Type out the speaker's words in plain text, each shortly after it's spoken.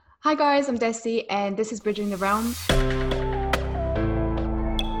Hi guys, I'm Desi and this is Bridging the Realm.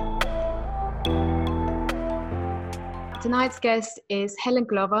 Tonight's guest is Helen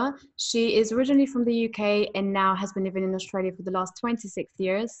Glover. She is originally from the UK and now has been living in Australia for the last 26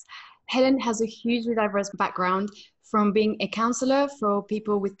 years. Helen has a hugely diverse background, from being a counselor for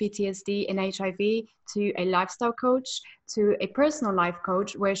people with PTSD and HIV to a lifestyle coach to a personal life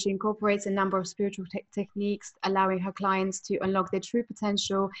coach, where she incorporates a number of spiritual techniques, allowing her clients to unlock their true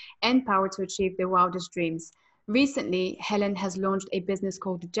potential and power to achieve their wildest dreams. Recently, Helen has launched a business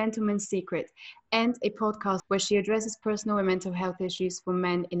called The Gentleman's Secret and a podcast where she addresses personal and mental health issues for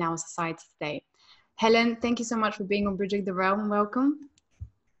men in our society today. Helen, thank you so much for being on Bridging the Realm. Welcome.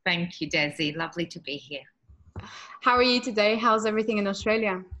 Thank you, Desi. Lovely to be here. How are you today? How's everything in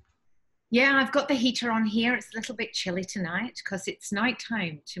Australia? Yeah, I've got the heater on here. It's a little bit chilly tonight because it's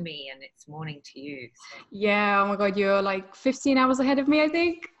nighttime to me and it's morning to you. So. Yeah, oh my God, you're like 15 hours ahead of me, I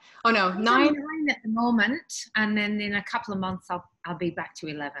think. Oh no, I'm 9? 9 at the moment, and then in a couple of months I'll be back to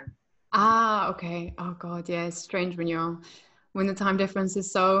 11. Ah, okay. Oh God, yeah, it's strange when the time difference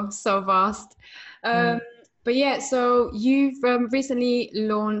is so vast. Um, but yeah, so you've recently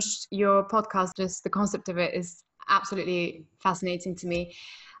launched your podcast. Just the concept of it is absolutely fascinating to me.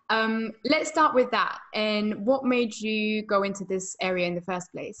 Let's start with that. And what made you go into this area in the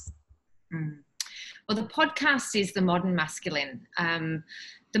first place? Well, the podcast is The Modern Masculine.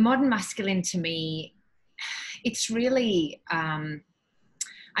 The Modern Masculine, to me, it's really...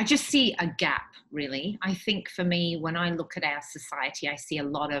 I just see a gap, really. I think for me, when I look at our society, I see a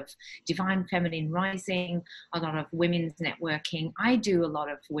lot of divine feminine rising, a lot of women's networking. I do a lot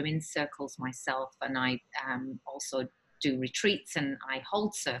of women's circles myself, and I also do retreats, and I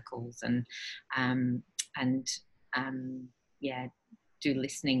hold circles, and do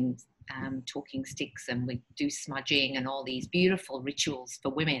listening, talking sticks, and we do smudging and all these beautiful rituals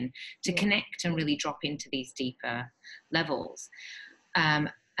for women to connect and really drop into these deeper levels.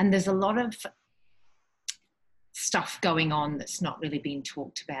 And there's a lot of stuff going on that's not really being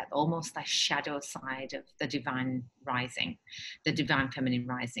talked about, almost the shadow side of the divine rising, the divine feminine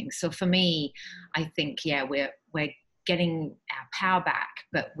rising. So for me, I think, we're getting our power back,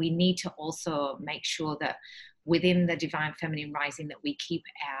 but we need to also make sure that within the divine feminine rising that we keep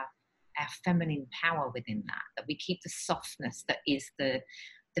our feminine power within that we keep the softness that is the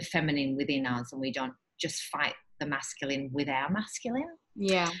feminine within us, and we don't just fight the masculine with our masculine.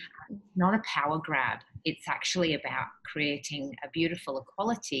 Yeah. Not a power grab. It's actually about creating a beautiful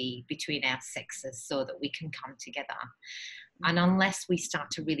equality between our sexes so that we can come together. And unless we start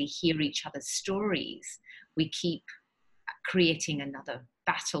to really hear each other's stories, we keep creating another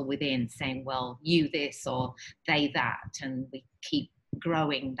battle within, saying, well, you this or they that, and we keep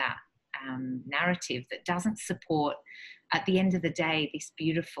growing that narrative that doesn't support, at the end of the day, this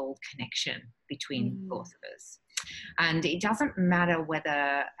beautiful connection between both of us. And it doesn't matter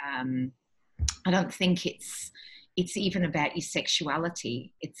whether, I don't think it's even about your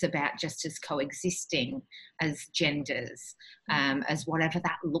sexuality. It's about just as coexisting as genders, as whatever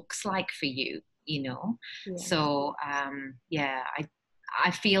that looks like for you, you know. Yeah. So, I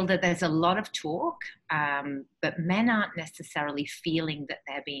feel that there's a lot of talk, but men aren't necessarily feeling that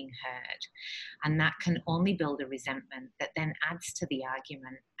they're being heard. And that can only build a resentment that then adds to the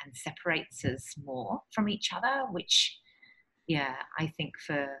argument and separates us more from each other, which, I think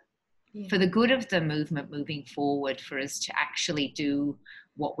for the good of the movement moving forward, for us to actually do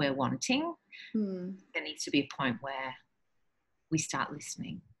what we're wanting, there needs to be a point where we start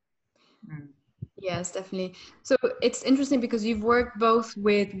listening. Yes, definitely. So it's interesting because you've worked both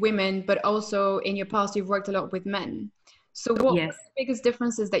with women, but also in your past, you've worked a lot with men. So what are the biggest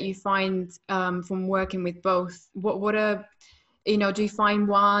differences that you find from working with both? What are, do you find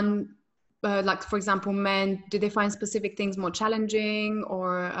one, like, for example, men, do they find specific things more challenging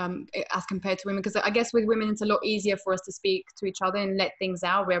or as compared to women? Because I guess with women, it's a lot easier for us to speak to each other and let things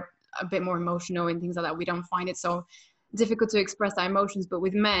out. We're a bit more emotional and things like that. We don't find it so difficult to express our emotions, but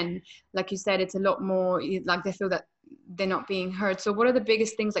with men, like you said, it's a lot more like they feel that they're not being heard. So what are the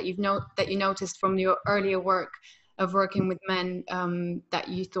biggest things that you noticed from your earlier work of working with men that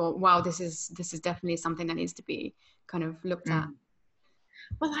you thought, wow, this is definitely something that needs to be kind of looked at?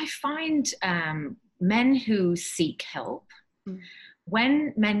 Well, I find men who seek help,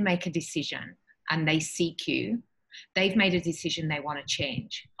 when men make a decision and they seek you, they've made a decision they want to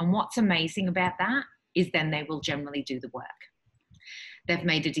change. And what's amazing about that is then they will generally do the work. They've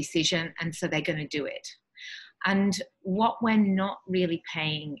made a decision, and so they're going to do it. And what we're not really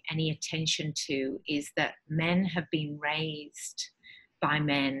paying any attention to is that men have been raised by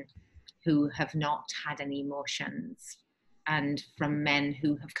men who have not had any emotions and from men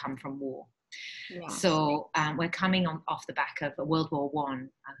who have come from war. Yes. So we're coming off the back of World War One,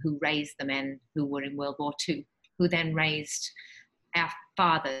 who raised the men who were in World War Two, who then raised our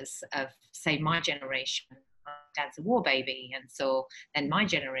fathers of, say, my generation. My dad's a war baby, and so then my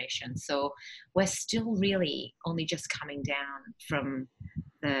generation. So we're still really only just coming down from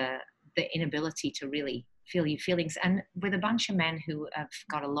the inability to really feel your feelings, and with a bunch of men who have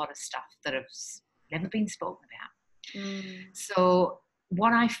got a lot of stuff that have never been spoken about. So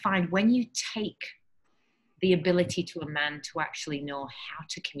what I find, when you take the ability to a man to actually know how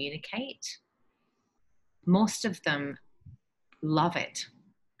to communicate, most of them love it.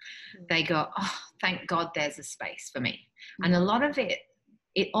 They go, oh, thank God there's a space for me. And a lot of it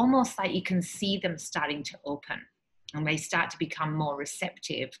almost like you can see them starting to open, and they start to become more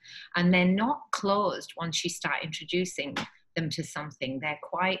receptive, and they're not closed once you start introducing them to something. They're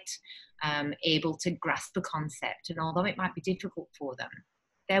quite able to grasp the concept, and although it might be difficult for them,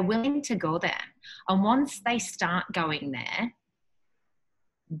 they're willing to go there. And once they start going there,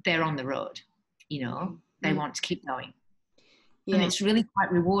 they're on the road, you know, they want to keep going. Yeah. And it's really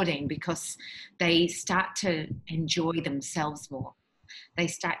quite rewarding because they start to enjoy themselves more. They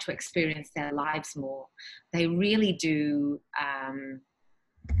start to experience their lives more. They really do,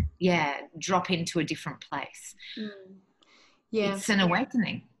 drop into a different place. Yeah. It's an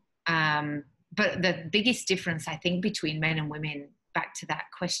awakening. But the biggest difference, I think, between men and women, back to that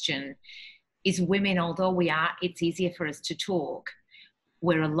question, is women, although it's easier for us to talk,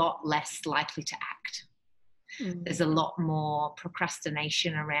 we're a lot less likely to act. There's a lot more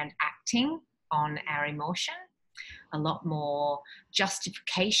procrastination around acting on our emotion, a lot more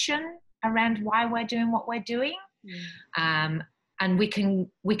justification around why we're doing what we're doing. And we can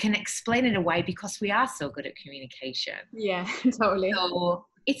explain it away because we are so good at communication. Yeah, totally. So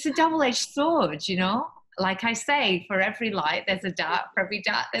it's a double-edged sword, you know. Like I say, for every light there's a dart, for every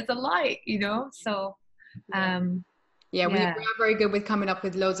dart there's a light, you know. So we are very good with coming up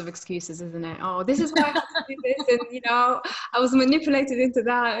with loads of excuses, isn't it? Oh, this is why I have to do this, and you know, I was manipulated into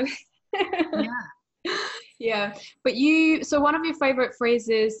that. Yeah. But so one of your favorite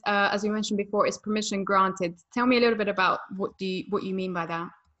phrases, as you mentioned before, is permission granted. Tell me a little bit about what you mean by that.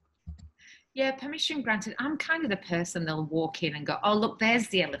 Yeah, permission granted. I'm kind of the person they'll walk in and go, oh, look, there's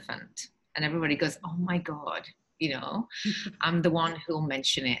the elephant. And everybody goes, oh my God, you know, I'm the one who'll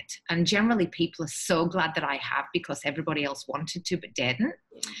mention it. And generally people are so glad that I have, because everybody else wanted to but didn't.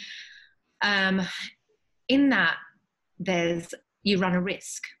 In that, you run a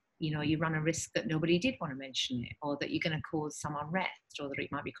risk. You know, you run a risk that nobody did want to mention it, or that you're going to cause some unrest, or that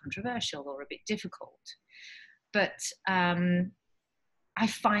it might be controversial or a bit difficult. But I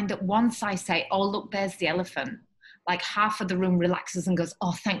find that once I say, oh, look, there's the elephant, like half of the room relaxes and goes,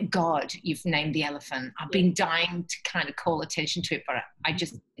 oh, thank God you've named the elephant. I've been dying to kind of call attention to it, but I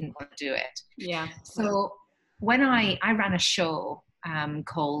just didn't want to do it. Yeah. So when I ran a show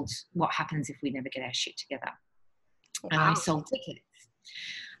called What Happens If We Never Get Our Shit Together, and I sold tickets.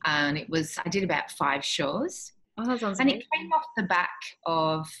 And I did about 5 shows. Oh, that sounds amazing. It came off the back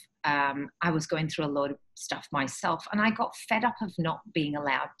of, I was going through a load of stuff myself, and I got fed up of not being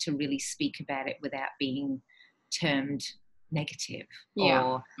allowed to really speak about it without being termed negative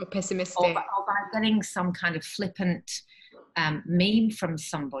or pessimistic, or by getting some kind of flippant meme from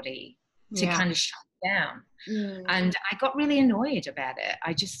somebody to kind of shut down. And I got really annoyed about it.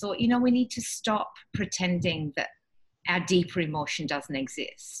 I just thought, you know, we need to stop pretending that our deeper emotion doesn't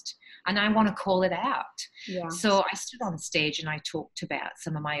exist, and I want to call it out. So I stood on stage and I talked about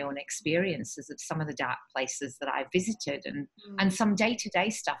some of my own experiences of some of the dark places that I visited, and some day-to-day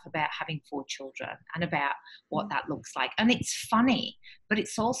stuff about having 4 children and about what that looks like. And it's funny, but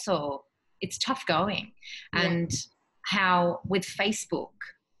it's also, it's tough going. And how with Facebook,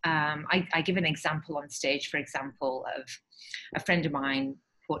 I give an example on stage, for example, of a friend of mine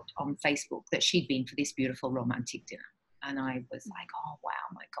put on Facebook that she'd been for this beautiful romantic dinner. And I was like, oh, wow,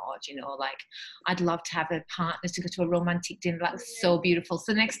 my God, you know, like, I'd love to have a partner to go to a romantic dinner. That was so beautiful.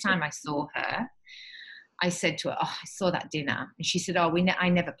 So next time I saw her, I said to her, oh, I saw that dinner. And she said, oh, I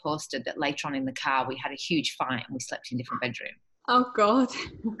never posted that later on in the car we had a huge fight and we slept in different bedrooms. Oh, God.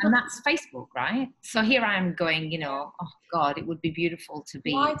 And that's Facebook, right? So here I am going, you know, oh, God, it would be beautiful to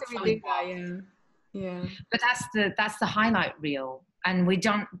be. Why do we do that? Yeah. But that's the highlight reel. And we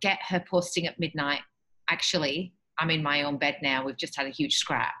don't get her posting at midnight. Actually, I'm in my own bed now. We've just had a huge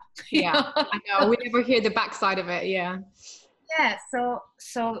scrap. Yeah, I know. We never hear the backside of it. Yeah. Yeah.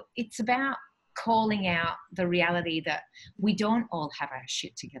 So it's about calling out the reality that we don't all have our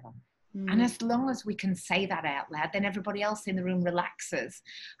shit together. And as long as we can say that out loud, then everybody else in the room relaxes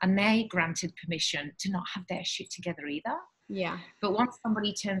and they granted permission to not have their shit together either. Yeah. But once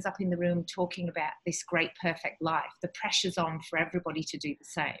somebody turns up in the room talking about this great, perfect life, the pressure's on for everybody to do the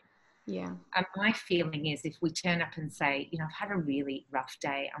same. Yeah. And my feeling is if we turn up and say, you know, I've had a really rough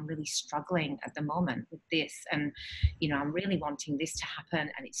day. I'm really struggling at the moment with this. And, you know, I'm really wanting this to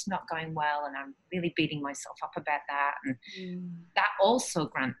happen and it's not going well. And I'm really beating myself up about that. And that also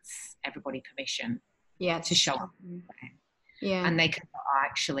grants everybody permission to show up. Yeah. And they can go, oh,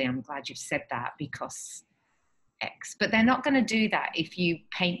 actually, I'm glad you've said that because X. But they're not going to do that if you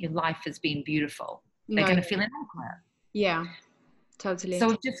paint your life as being beautiful. They're going to feel inadequate. Yeah. Totally. So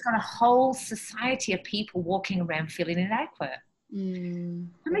we've just got a whole society of people walking around feeling inadequate.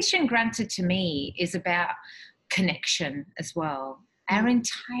 Permission granted to me is about connection as well. Our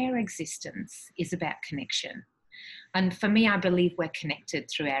entire existence is about connection. And for me, I believe we're connected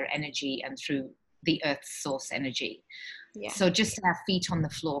through our energy and through the earth's source energy. Yeah. So just our feet on the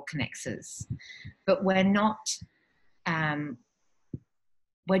floor connects us. But we're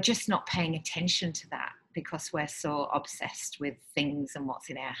just not paying attention to that, because we're so obsessed with things and what's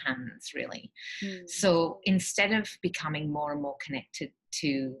in our hands, really. So instead of becoming more and more connected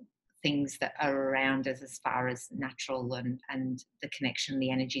to things that are around us as far as natural and the connection,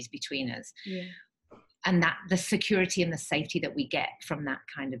 the energies between us, and that the security and the safety that we get from that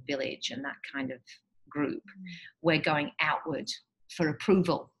kind of village and that kind of group, we're going outward for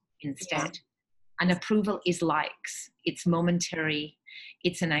approval instead. And approval is likes. It's momentary.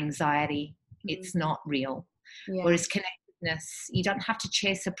 It's an anxiety. It's not real. Whereas connectedness, you don't have to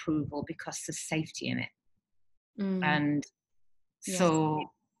chase approval because there's safety in it. And so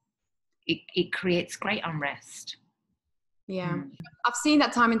it creates great unrest. I've seen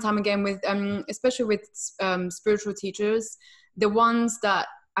that time and time again with especially with spiritual teachers. The ones that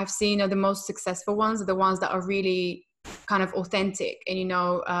I've seen are the most successful ones, are the ones that are really kind of authentic and, you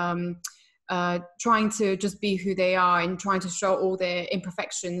know, trying to just be who they are and trying to show all their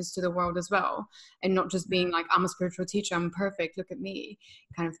imperfections to the world as well, and not just being like, I'm a spiritual teacher, I'm perfect, look at me,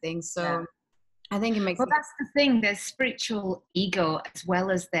 kind of thing. So I think it makes that's the thing. There's spiritual ego as well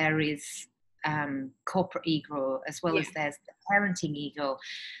as there is corporate ego, as well as there's the parenting ego.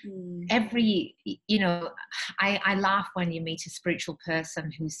 Every, you know, I laugh when you meet a spiritual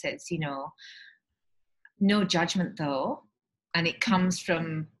person who says, you know, no judgment though, and it comes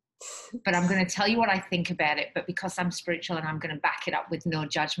from, but I'm going to tell you what I think about it, but because I'm spiritual and I'm going to back it up with no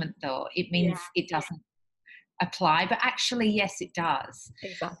judgment though, it means it doesn't apply. But actually, yes, it does.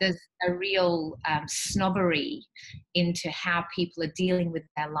 Exactly. There's a real snobbery into how people are dealing with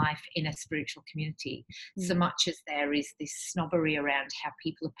their life in a spiritual community, so much as there is this snobbery around how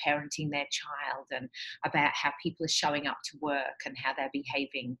people are parenting their child and about how people are showing up to work and how they're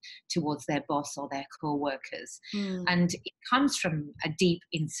behaving towards their boss or their co-workers. And it comes from a deep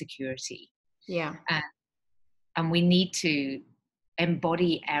insecurity. And we need to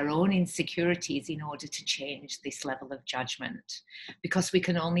embody our own insecurities in order to change this level of judgment, because we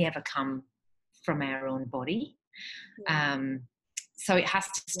can only ever come from our own body. So it has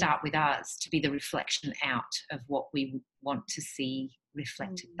to start with us to be the reflection out of what we want to see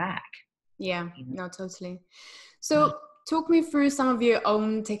reflected back. You know? No, totally. So talk me through some of your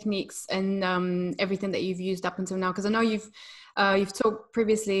own techniques and everything that you've used up until now, because I know you've talked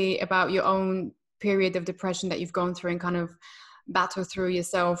previously about your own period of depression that you've gone through and kind of battle through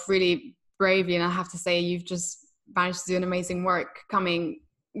yourself really bravely, and I have to say you've just managed to do an amazing work going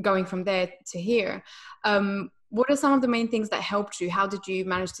from there to here. What are some of the main things that helped you? How did you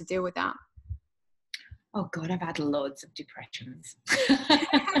manage to deal with that? Oh God, I've had loads of depressions.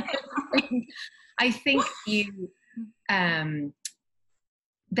 I think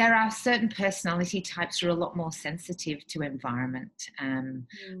there are certain personality types who are a lot more sensitive to environment and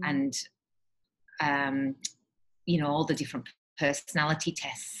you know, all the different personality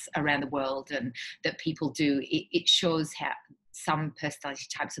tests around the world and that people do, it shows how some personality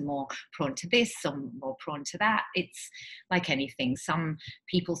types are more prone to this, some more prone to that. It's like anything. Some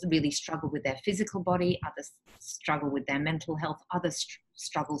people really struggle with their physical body, others struggle with their mental health, others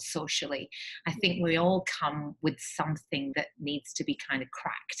struggle socially. I think we all come with something that needs to be kind of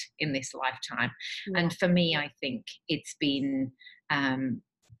cracked in this lifetime. And for me, I think it's been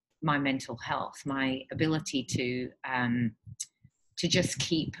my mental health, my ability to just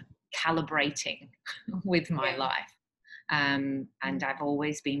keep calibrating with my life. And I've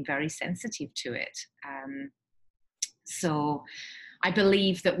always been very sensitive to it. So I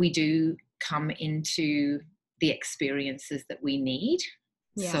believe that we do come into the experiences that we need.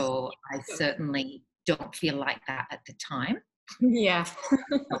 So I certainly don't feel like that at the time. Yeah.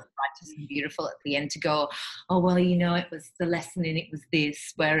 Righteous and beautiful at the end to go, oh, well, you know, it was the lesson and it was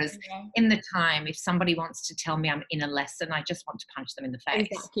this. Whereas in the time, if somebody wants to tell me I'm in a lesson, I just want to punch them in the face.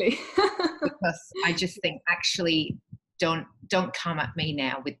 Exactly. Because I just think, actually, don't come at me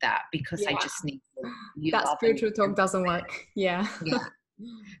now with that, because I just need to. That spiritual talk doesn't work. Yeah.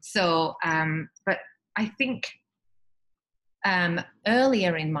 So, but I think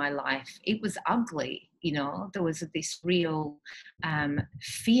earlier in my life, it was ugly. You know, there was this real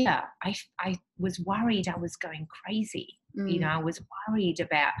fear. I was worried I was going crazy. You know, I was worried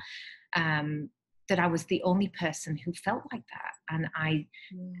about that I was the only person who felt like that. And I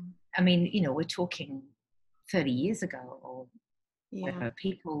mean, you know, we're talking 30 years ago or whatever.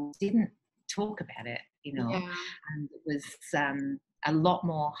 People didn't talk about it, you know, and it was a lot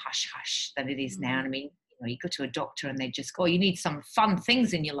more hush-hush than it is now. And I mean, you know, you go to a doctor and they just go, you need some fun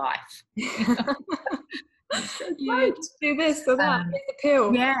things in your life. You know? You do this or that, take the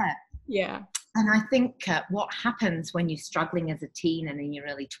pill. Yeah. And I think what happens when you're struggling as a teen and in your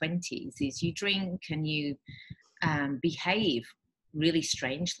early 20s is you drink and you behave really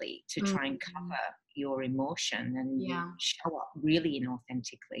strangely to try and cover your emotion, and you show up really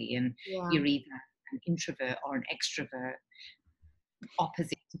inauthentically, and you're either an introvert or an extrovert,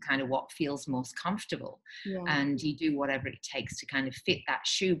 opposite to kind of what feels most comfortable, and you do whatever it takes to kind of fit that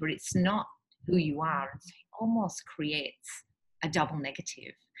shoe, but it's not who you are. It almost creates a double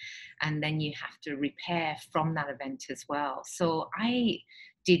negative, and then you have to repair from that event as well. So I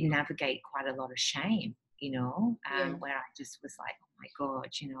did navigate quite a lot of shame, you know, where I just was like, oh my God,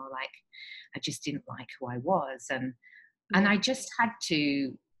 you know, like I just didn't like who I was. And I just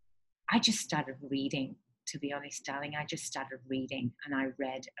started reading, to be honest, darling. I just started reading, and I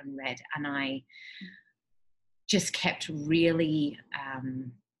read and read, and I just kept really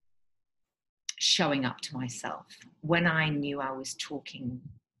showing up to myself. When I knew I was talking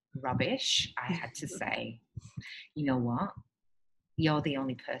rubbish, I had to say, you know what? You're the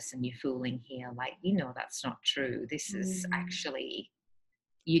only person you're fooling here. Like, you know, that's not true. This is actually,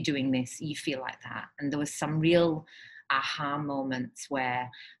 you're doing this, you feel like that. And there was some real aha moments where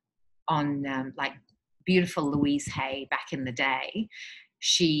on like beautiful Louise Hay back in the day,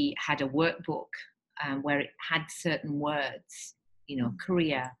 she had a workbook where it had certain words, you know,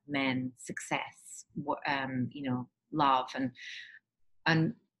 career, men, success, you know, love.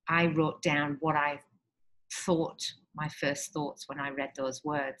 And I wrote down what I thought, my first thoughts when I read those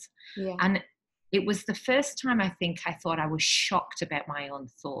words. And it was the first time I think I thought I was shocked about my own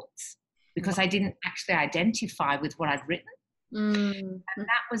thoughts, because I didn't actually identify with what I'd written. And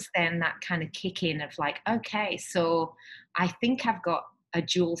that was then that kind of kick in of like, okay, so I think I've got a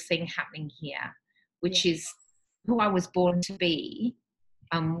dual thing happening here, which is who I was born to be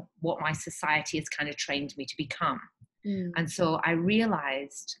and what my society has kind of trained me to become. And so I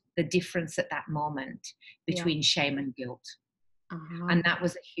realized the difference at that moment between shame and guilt. And that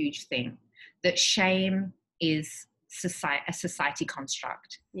was a huge thing, that shame is a society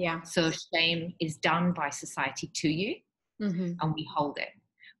construct. So shame is done by society to you, and we hold it.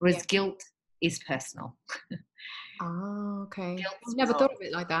 Whereas guilt is personal. Okay. I've never thought of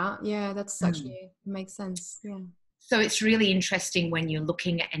it like that. Yeah, that's actually makes sense. So it's really interesting when you're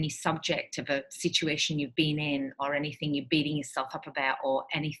looking at any subject of a situation you've been in, or anything you're beating yourself up about, or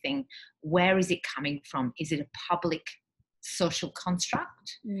anything, where is it coming from? Is it a public social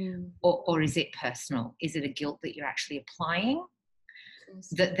construct, or is it personal? Is it a guilt that you're actually applying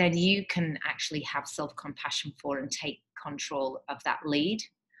that then you can actually have self-compassion for and take control of that lead?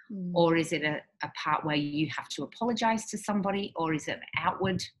 Or is it a part where you have to apologize to somebody? Or is it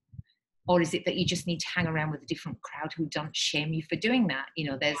outward? Or is it that you just need to hang around with a different crowd who don't shame you for doing that? You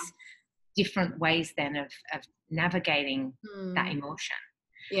know, there's different ways then of navigating that emotion.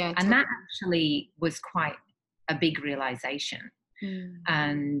 And that actually was quite a big realization.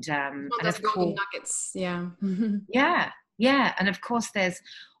 And of course, nuggets. And of course there's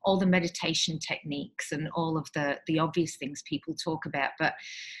all the meditation techniques and all of the obvious things people talk about. But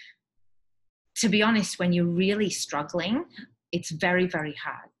to be honest, when you're really struggling, it's very, very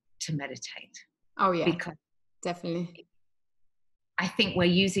hard to meditate. Because definitely. I think we're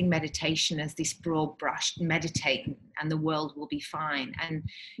using meditation as this broad brush, meditate and the world will be fine. And,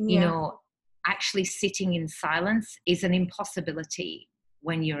 you know, actually sitting in silence is an impossibility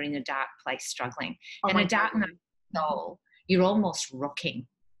when you're in a dark place struggling. And a dark night soul, you're almost rocking,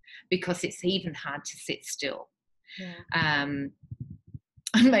 because it's even hard to sit still. And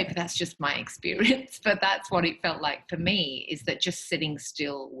maybe that's just my experience, but that's what it felt like for me, is that just sitting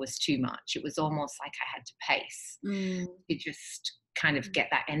still was too much. It was almost like I had to pace to just kind of get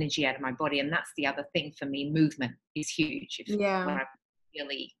that energy out of my body. And that's the other thing for me. Movement is huge. When I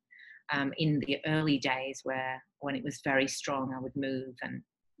really, in the early days when it was very strong, I would move,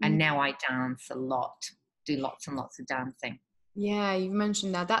 and now I dance a lot, do lots and lots of dancing. Yeah, you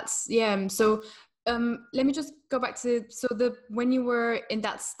mentioned that. That's, yeah. So let me just go back to, when you were in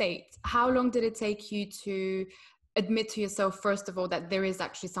that state, how long did it take you to admit to yourself, first of all, that there is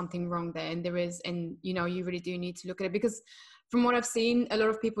actually something wrong there, and you know, you really do need to look at it? Because from what I've seen, a lot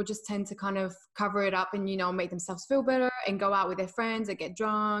of people just tend to kind of cover it up and, you know, make themselves feel better and go out with their friends and get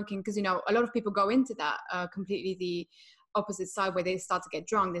drunk. And because, you know, a lot of people go into that completely the opposite side, where they start to get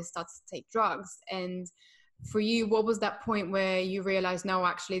drunk, they start to take drugs. And for you, what was that point where you realized, no,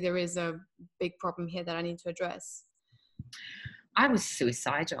 actually there is a big problem here that I need to address? I was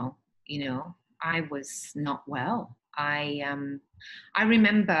suicidal, you know. I was not well. I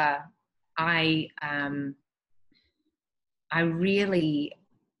remember I really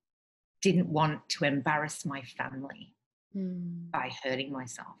didn't want to embarrass my family by hurting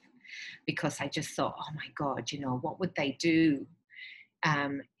myself, because I just thought, oh my God, you know, what would they do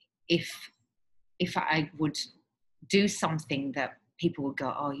if I would do something that people would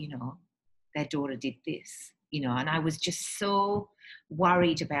go, oh, you know, their daughter did this, you know. And I was just so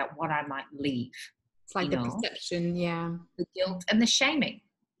worried about what I might leave. It's like the perception, the guilt and the shaming,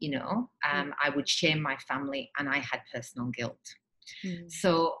 you know. I would shame my family, and I had personal guilt.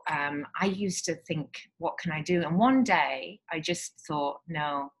 So I used to think, what can I do? And one day I just thought,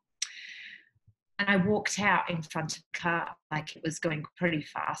 no. And I walked out in front of a car, like it was going pretty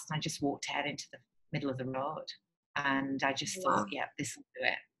fast. And I just walked out into the middle of the road, and I just thought, yeah, this will do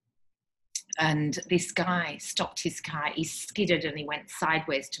it. And this guy stopped his car. He skidded and he went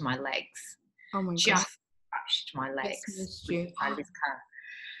sideways to my legs. Oh my God. Just touched my legs with the side of his car.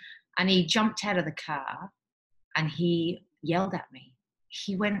 And he jumped out of the car and he yelled at me.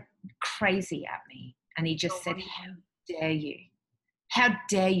 He went crazy at me, and he just said, how dare you? How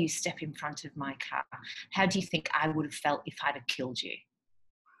dare you step in front of my car? How do you think I would have felt if I'd have killed you?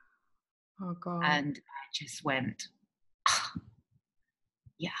 Oh God. And I just went,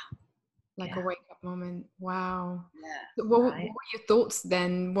 yeah. Like a wake-up moment. Wow. Yeah. What were your thoughts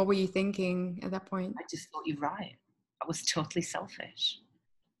then? What were you thinking at that point? I just thought, you're right. I was totally selfish,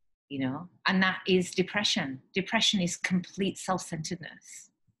 you know? And that is depression. Depression is complete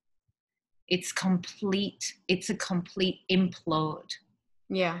self-centeredness. It's a complete implode.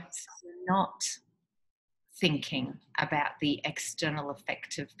 Yeah. So we're not thinking about the external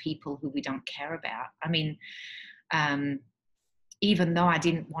effect of people who we don't care about. I mean, even though I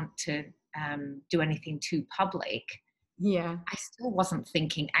didn't want to do anything too public, I still wasn't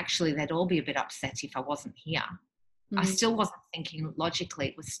thinking, actually, they'd all be a bit upset if I wasn't here. I still wasn't thinking logically.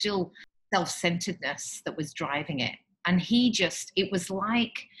 It was still self-centeredness that was driving it. And it was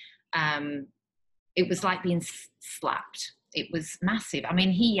like being slapped. It was massive. I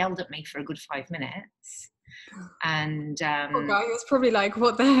mean, he yelled at me for a good 5 minutes. And poor guy, he was probably like,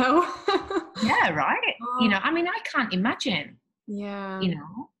 what the hell? Yeah, right. You know, I mean, I can't imagine, you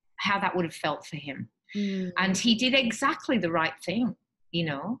know, how that would have felt for him. And he did exactly the right thing, you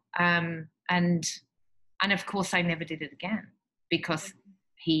know. And of course I never did it again, because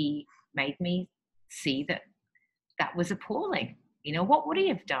he made me see that was appalling. You know, what would he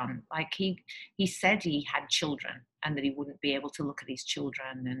have done? Like he said he had children and that he wouldn't be able to look at his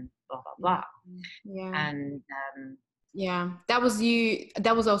children and blah, blah, blah. Yeah. And that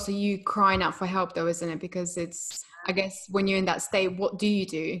was also you crying out for help though, isn't it? Because it's, I guess, when you're in that state, what do?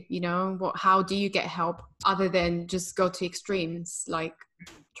 You know, how do you get help other than just go to extremes, like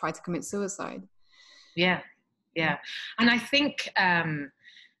try to commit suicide? Yeah. And I think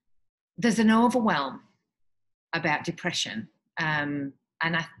there's an overwhelm about depression. And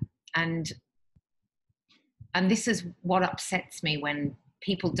this is what upsets me, when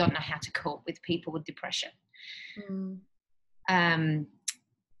people don't know how to cope with people with depression.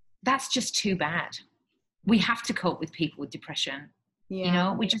 That's just too bad. We have to cope with people with depression. You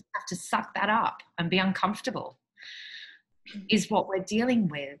know, we just have to suck that up and be uncomfortable, is what we're dealing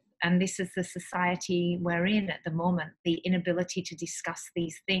with. And this is the society we're in at the moment. The inability to discuss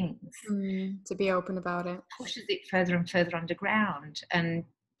these things, to be open about it, pushes it further and further underground. And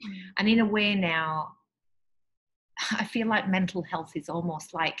in a way now, I feel like mental health is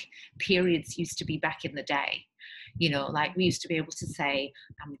almost like periods used to be back in the day. You know, like we used to be able to say,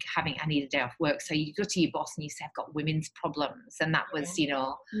 I need a day off work. So you go to your boss and you say, I've got women's problems. And that was, you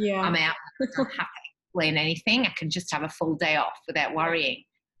know, I'm out, I don't have to explain anything. I can just have a full day off without worrying.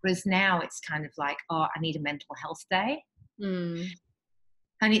 Whereas now it's kind of like, oh, I need a mental health day. And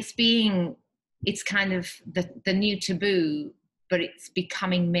it's kind of the new taboo, but it's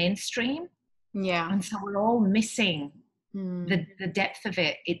becoming mainstream. Yeah. And so we're all missing the depth of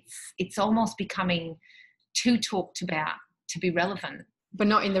it. It's almost becoming too talked about to be relevant. But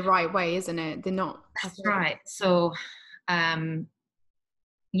not in the right way, isn't it? They're not. That's right. So,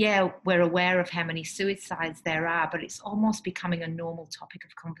 yeah, we're aware of how many suicides there are, but it's almost becoming a normal topic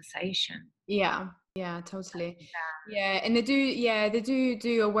of conversation. Yeah, totally. Yeah, and they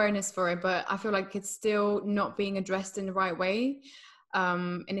do awareness for it, but I feel like it's still not being addressed in the right way.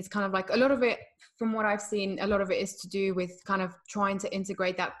 And it's kind of like a lot of it, from what I've seen, a lot of it is to do with kind of trying to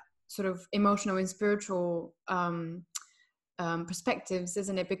integrate that sort of emotional and spiritual perspectives,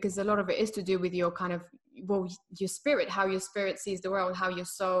 isn't it? Because a lot of it is to do with your kind of, well, your spirit, how your spirit sees the world, how your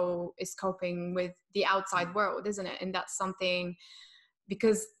soul is coping with the outside world, isn't it? And that's something,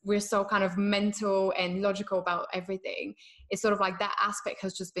 because we're so kind of mental and logical about everything, it's sort of like that aspect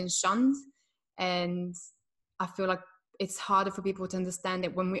has just been shunned. And I feel like it's harder for people to understand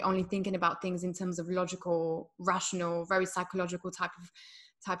it when we're only thinking about things in terms of logical, rational, very psychological type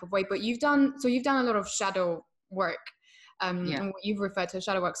of way. But you've done a lot of shadow work. And what you've referred to as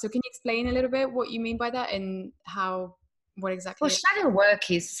shadow work. So can you explain a little bit what you mean by that and what exactly? Well, shadow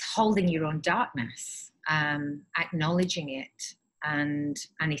work is holding your own darkness, acknowledging it, and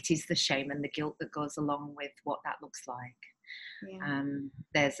it is the shame and the guilt that goes along with what that looks like. Yeah.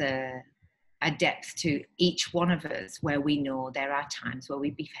 There's a depth to each one of us where we know there are times where we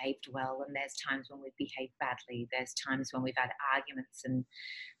behaved well, and there's times when we've behaved badly. There's times when we've had arguments and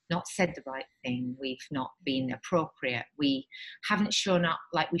not said the right thing. We've not been appropriate. We haven't shown up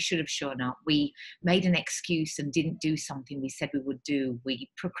like we should have shown up. We made an excuse and didn't do something we said we would do. We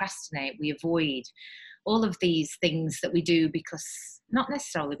procrastinate. We avoid all of these things that we do because, not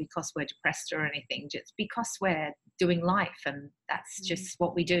necessarily because we're depressed or anything, just because we're doing life, and that's just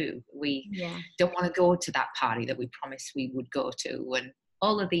what we do. We don't want to go to that party that we promised we would go to, and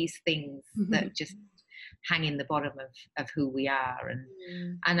all of these things that just hang in the bottom of who we are.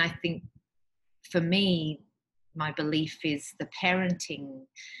 And I think for me, my belief is the parenting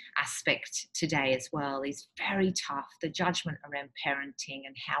aspect today as well is very tough. The judgment around parenting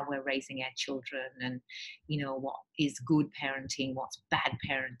and how we're raising our children, and what is good parenting, what's bad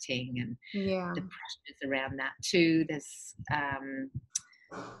parenting, and the pressures around that too. There's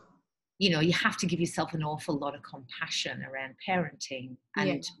you have to give yourself an awful lot of compassion around parenting,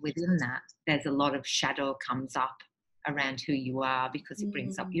 and within that there's a lot of shadow comes up around who you are, because it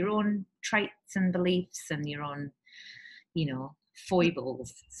brings up your own traits and beliefs and your own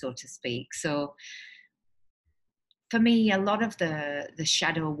foibles, so to speak. So for me, a lot of the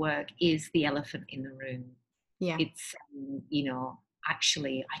shadow work is the elephant in the room. It's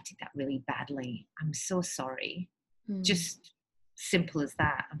actually, I did that really badly, I'm so sorry. Just simple as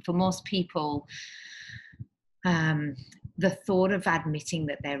that. And for most people, the thought of admitting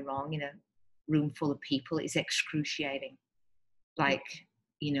that they're wrong in a room full of people is excruciating. Like,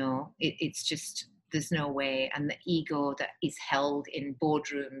 it's just, there's no way. And the ego that is held in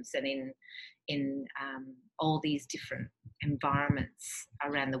boardrooms and in all these different environments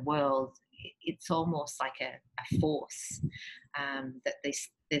around the world, it's almost like a force, that there's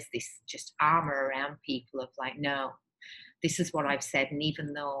this just armor around people of like, no, this is what I've said, and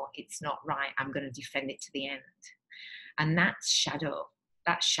even though it's not right, I'm going to defend it to the end. And that's shadow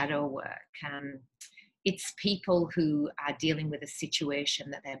work. It's people who are dealing with a situation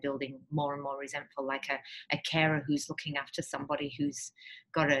that they're building more and more resentful, like a carer who's looking after somebody who's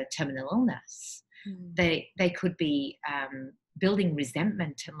got a terminal illness. They could be building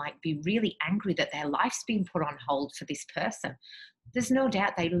resentment and like be really angry that their life's been put on hold for this person. There's no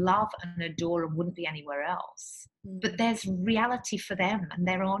doubt they love and adore and wouldn't be anywhere else. But there's reality for them and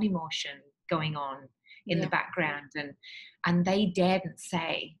their own emotion going on in the background. And they daren't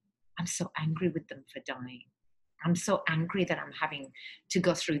say, I'm so angry with them for dying. I'm so angry that I'm having to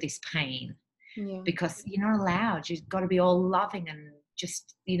go through this pain. Because you're not allowed. You've got to be all loving and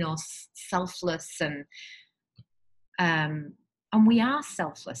just, selfless. And we are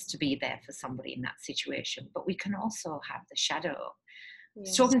selfless to be there for somebody in that situation. But we can also have the shadow. I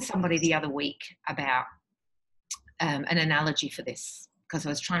was talking to somebody the other week about an analogy for this, because I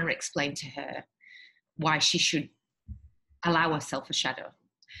was trying to explain to her why she should allow herself a shadow.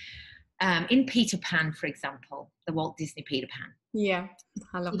 In Peter Pan, for example, the Walt Disney Peter Pan. Yeah,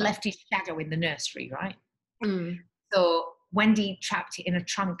 I love that. He left his shadow in the nursery, right? So Wendy trapped it in a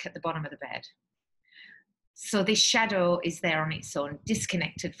trunk at the bottom of the bed. So this shadow is there on its own,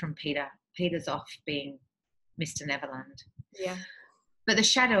 disconnected from Peter. Peter's off being Mr. Neverland. Yeah. But the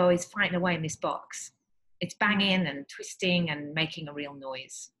shadow is fighting away in this box. It's banging and twisting and making a real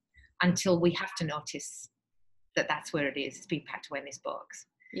noise until we have to notice that's where it is. It's being packed away in this box.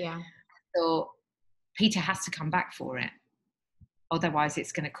 Yeah. So Peter has to come back for it. Otherwise,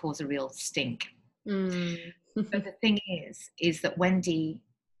 it's going to cause a real stink. But the thing is that Wendy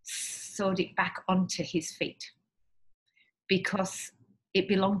sewed it back onto his feet because it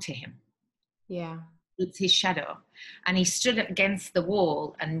belonged to him. Yeah. It's his shadow. And he stood against the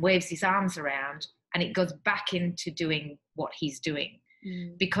wall and waves his arms around, and it goes back into doing what he's doing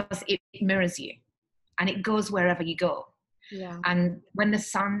because it mirrors you and it goes wherever you go. Yeah. And when the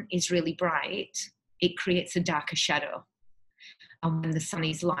sun is really bright, it creates a darker shadow. And when the sun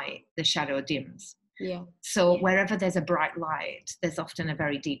is light, the shadow dims. Yeah. So wherever there's a bright light, there's often a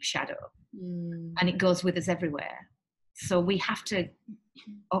very deep shadow. And it goes with us everywhere. So we have to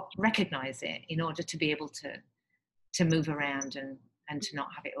recognize it in order to be able to move around and to not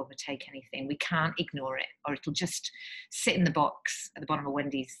have it overtake anything. We can't ignore it, or it'll just sit in the box at the bottom of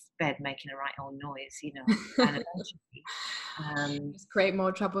Wendy's bed making a right old noise, you know, and eventually just create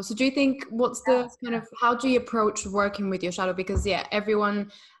more trouble. So do you think, what's the kind of, how do you approach working with your shadow? Because yeah, everyone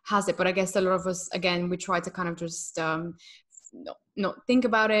has it, but I guess a lot of us, again, we try to kind of just not think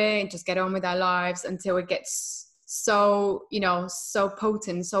about it and just get on with our lives until it gets so, you know, so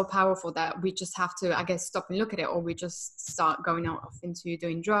potent, so powerful that we just have to, I guess, stop and look at it, or we just start going off into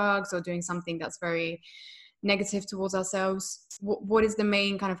doing drugs or doing something that's very negative towards ourselves. What is the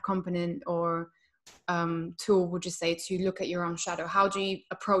main kind of component or tool, would you say, to look at your own shadow? How do you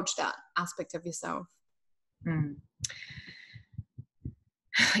approach that aspect of yourself?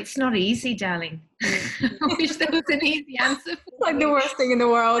 It's not easy, darling. I wish there was an easy answer. Like the worst thing in the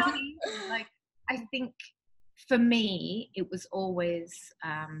world. Like, I think for me, it was always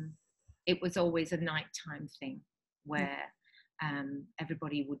a nighttime thing where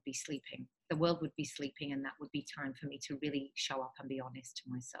everybody would be sleeping. The world would be sleeping, and that would be time for me to really show up and be honest to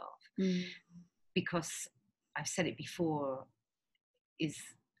myself. Because I've said it before, is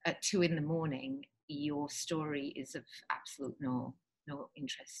at 2 a.m, your story is of absolute no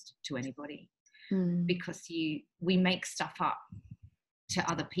interest to anybody, because we make stuff up to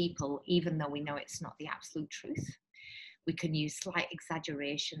other people, even though we know it's not the absolute truth. We can use slight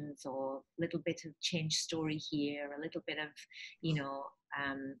exaggerations or a little bit of change story here, a little bit of, you know,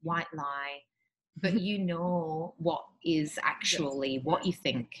 white lie, but you know what is actually what you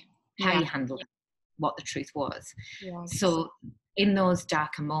think, how you handle it, what the truth was. So in those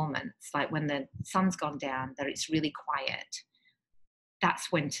darker moments, like when the sun's gone down, that it's really quiet,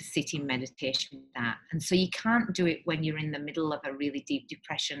 that's when to sit in meditation with that. And so you can't do it when you're in the middle of a really deep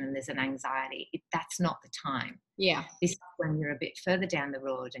depression and there's an anxiety. That's not the time. Yeah. This is when you're a bit further down the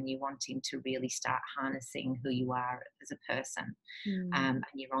road and you're wanting to really start harnessing who you are as a person, and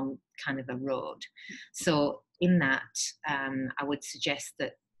you're on kind of a road. So in that, I would suggest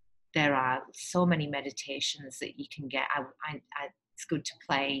that there are so many meditations that you can get. It's good to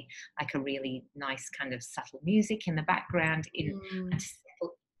play like a really nice kind of subtle music in the background and to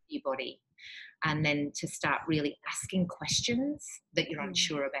settle your body, and then to start really asking questions that you're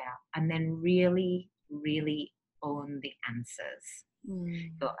unsure about, and then really, really own the answers.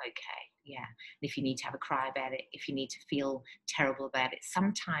 Go, okay, yeah. And if you need to have a cry about it, if you need to feel terrible about it,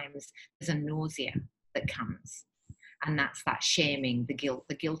 sometimes there's a nausea that comes, and that's that shaming, the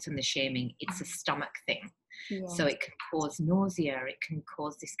guilt and the shaming. It's a stomach thing. So it can cause nausea, it can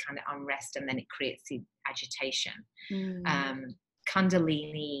cause this kind of unrest, and then it creates the agitation.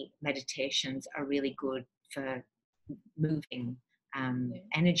 Kundalini meditations are really good for moving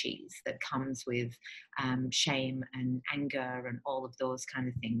energies that comes with shame and anger and all of those kind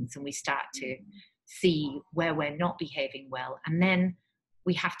of things. And we start to see where we're not behaving well. And then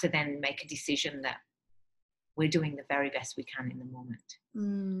we have to then make a decision that we're doing the very best we can in the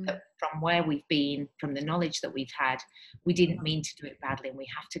moment. That from where we've been, from the knowledge that we've had, we didn't mean to do it badly, and we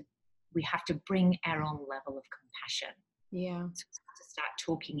have to bring our own level of compassion. Yeah. So to start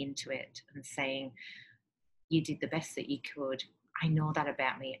talking into it and saying, you did the best that you could. I know that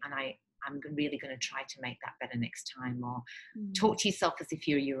about me, and I'm really going to try to make that better next time. Or talk to yourself as if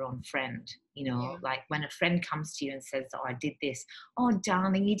you're your own friend, you know, like when a friend comes to you and says, oh, I did this. Oh,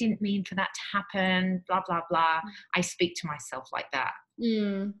 darling, you didn't mean for that to happen, blah, blah, blah. I speak to myself like that.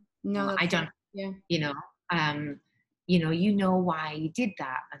 No, I don't, you know why you did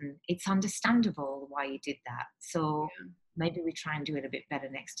that, and it's understandable why you did that. So maybe we try and do it a bit better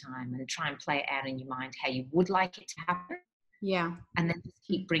next time, and try and play it out in your mind how you would like it to happen. Yeah. And then just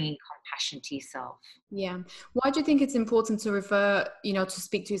keep bringing compassion to yourself. Yeah. Why do you think it's important to refer, you know, to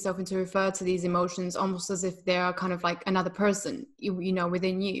speak to yourself and to refer to these emotions almost as if they are kind of like another person, you know,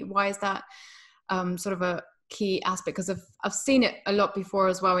 within you? Why is that sort of a key aspect, because I've seen it a lot before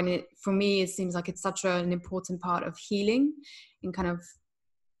as well, and for me it seems like it's such an important part of healing, and kind of,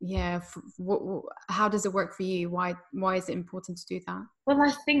 yeah, how does it work for you? Why is it important to do that? Well,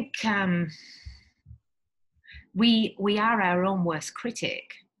 I think we are our own worst critic,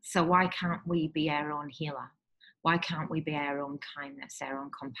 so why can't we be our own healer? Why can't we be our own kindness, our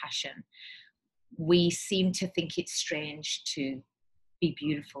own compassion? We seem to think it's strange to be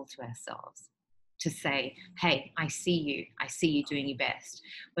beautiful to ourselves, to say, hey, I see you doing your best.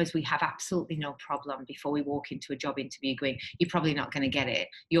 Whereas we have absolutely no problem before we walk into a job interview going, you're probably not going to get it,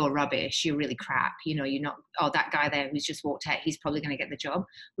 you're rubbish, you're really crap, you know, you're not, oh, that guy there who's just walked out, he's probably going to get the job.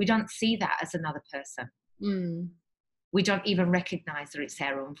 We don't see that as another person. We don't even recognize that it's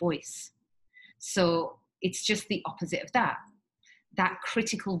our own voice. So it's just the opposite of that. That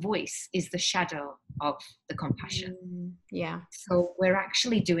critical voice is the shadow of the compassion. Yeah. So we're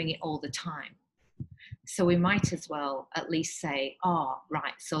actually doing it all the time. So we might as well at least say, oh,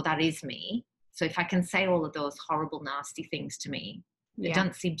 right, so that is me. So if I can say all of those horrible, nasty things to me, it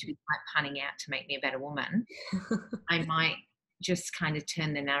doesn't seem to be quite panning out to make me a better woman. I might just kind of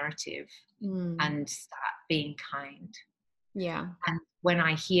turn the narrative and start being kind. Yeah. And when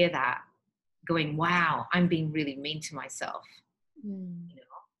I hear that, going, wow, I'm being really mean to myself, you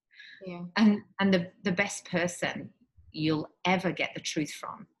know? Yeah. And the best person you'll ever get the truth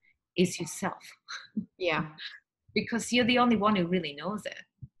from is yourself. Yeah. Because you're the only one who really knows it.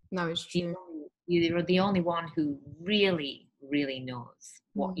 No, it's true. You're the only one who really, really knows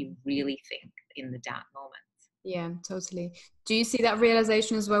what you really think in the dark moments. Yeah, totally. Do you see that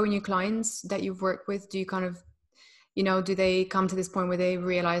realization as well in your clients that you've worked with? Do you kind of, you know, do they come to this point where they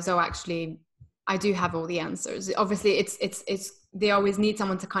realize, oh, actually, I do have all the answers? Obviously, it's they always need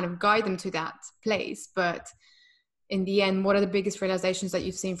someone to kind of guide them to that place. But in the end, what are the biggest realizations that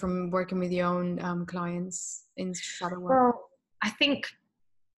you've seen from working with your own clients in shadow work? Well, I think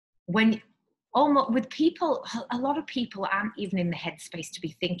with people, a lot of people aren't even in the headspace to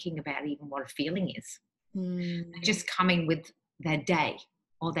be thinking about even what a feeling is. They're just coming with their day,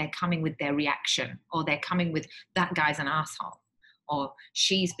 or they're coming with their reaction, or they're coming with, that guy's an asshole, or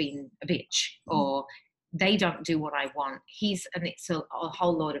she's been a bitch, or they don't do what I want. And it's a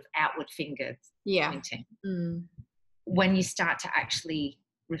whole load of outward fingers pointing. When you start to actually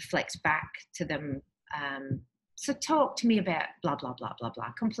reflect back to them, so talk to me about blah, blah, blah, blah,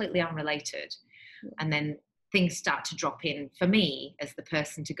 blah, completely unrelated. And then things start to drop in for me as the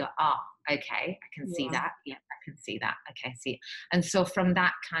person to go, okay, I can see that. Yeah, I can see that. Okay, see it. And so from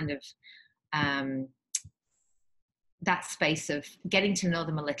that kind of, that space of getting to know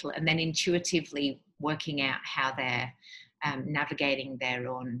them a little, and then intuitively working out how they're navigating their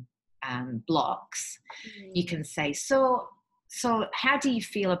own blocks, you can say, so how do you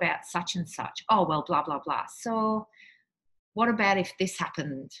feel about such and such? Oh, well, blah, blah, blah. So what about if this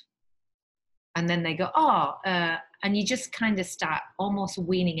happened? And then they go, and you just kind of start almost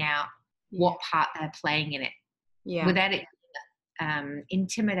weaning out what part they're playing in it, without it being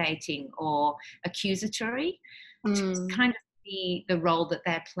intimidating or accusatory. Just kind of see the role that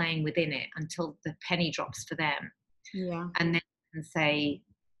they're playing within it until the penny drops for them. And then you can say,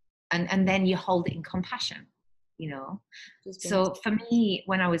 and then you hold it in compassion, you know. So for me,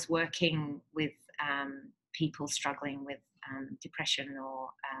 when I was working with people struggling with depression or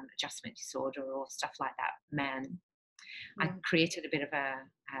adjustment disorder or stuff like that, I created a bit of a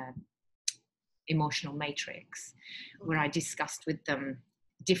emotional matrix where I discussed with them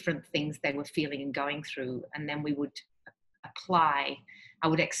different things they were feeling and going through, and then we would I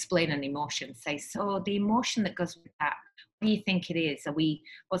would explain an emotion, say, so the emotion that goes with that, what do you think it is?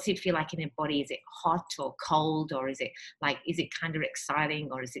 What's it feel like in your body? Is it hot or cold, or is it kind of exciting,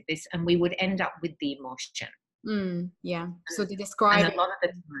 or is it this? And we would end up with the emotion. So to describe, and a lot of the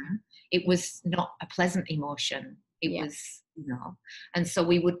time it was not a pleasant emotion. It was, you know, and so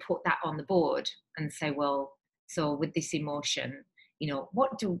we would put that on the board and say, well, so with this emotion, you know,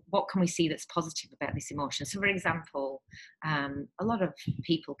 what can we see that's positive about this emotion? So for example, a lot of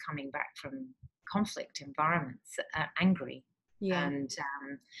people coming back from conflict environments are angry. And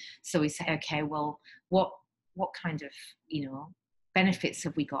so we say, okay, well, what kind of, you know, benefits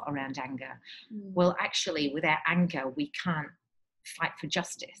have we got around anger? Well, actually, without anger, we can't fight for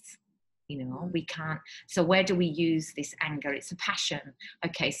justice. You know, we can't. So where do we use this anger? It's a passion.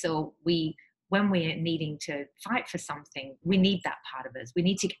 Okay, so when we're needing to fight for something, we need that part of us. We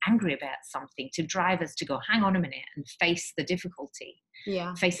need to get angry about something to drive us to go, hang on a minute, and face the difficulty,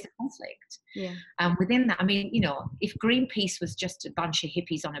 face the conflict. Within that, I mean, you know, if Greenpeace was just a bunch of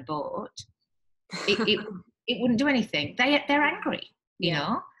hippies on a boat, it wouldn't do anything. They're angry, you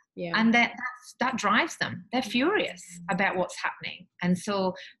know. Yeah. And that drives them. They're furious about what's happening. And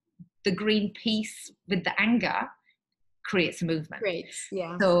so the green piece with the anger creates a movement.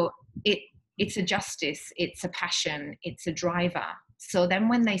 Yeah. So it's a justice, it's a passion, it's a driver. So then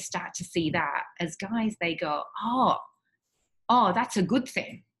when they start to see that, as guys, they go, oh, that's a good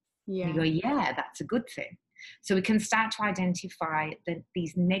thing. Yeah. You go, yeah, that's a good thing. So we can start to identify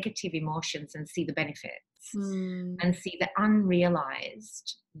these negative emotions and see the benefits, and see the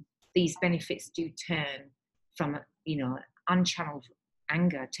unrealized, these benefits do turn from, unchanneled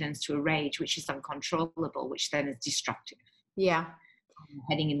anger turns to a rage, which is uncontrollable, which then is destructive. Yeah.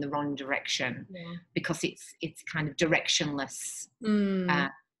 Heading in the wrong direction, because it's kind of directionless.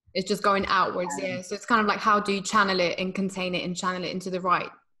 It's just going outwards. So it's kind of like, how do you channel it and contain it and channel it into a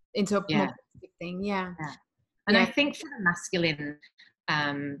more positive thing? And I think for the masculine,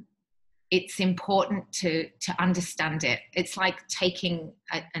 it's important to understand it. It's like taking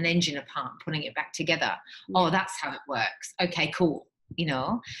an engine apart, putting it back together. Oh, that's how it works. Okay, cool.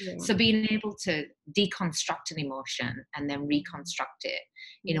 So being able to deconstruct an emotion and then reconstruct it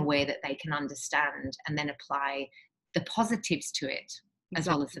in a way that they can understand, and then apply the positives to it as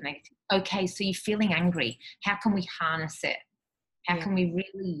well as the negative. Okay, so you're feeling angry. How can we harness it? How can we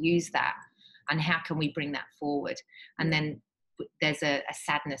really use that? And how can we bring that forward? And then there's a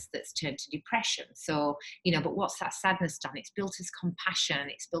sadness that's turned to depression. So, but what's that sadness done? It's built as compassion,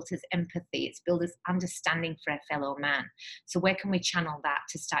 it's built as empathy, it's built as understanding for our fellow man. So where can we channel that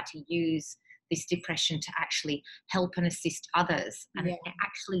to start to use this depression to actually help and assist others? And it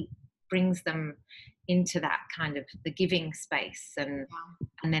actually brings them into that kind of the giving space, and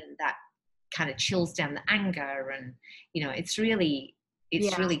then that kind of chills down the anger. And, it's really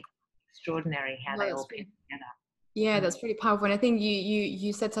extraordinary how they all fit together. Yeah, that's really powerful. And I think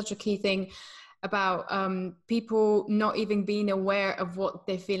you said such a key thing about people not even being aware of what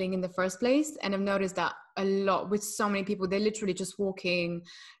they're feeling in the first place. And I've noticed that a lot with so many people. They're literally just walking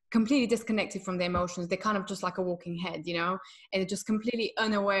completely disconnected from their emotions. They're kind of just like a walking head, and they're just completely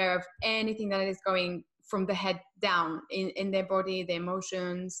unaware of anything that is going from the head down in their body, their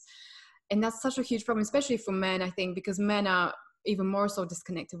emotions. And that's such a huge problem, especially for men, I think, because men are even more so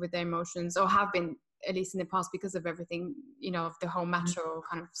disconnected with their emotions, or have been, at least in the past, because of everything, of the whole macho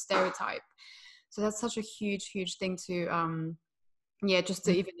kind of stereotype. So that's such a huge thing to just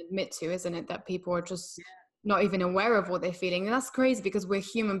to even admit to, isn't it, that people are just not even aware of what they're feeling. And that's crazy, because we're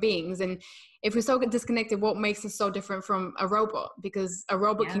human beings, and if we're so disconnected, what makes us so different from a robot? Because a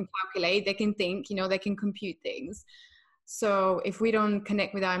robot can calculate, they can think, they can compute things. So if we don't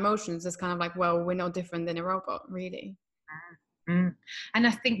connect with our emotions, it's kind of like, well, we're no different than a robot, really. And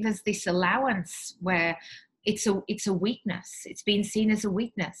I think there's this allowance where it's a weakness. It's been seen as a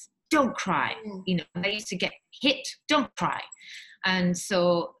weakness. Don't cry. They used to get hit. Don't cry. And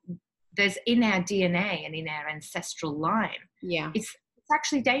so there's, in our DNA and in our ancestral line, it's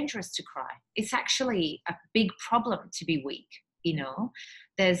actually dangerous to cry. It's actually a big problem to be weak.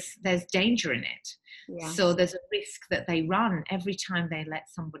 There's danger in it. So there's a risk that they run every time they let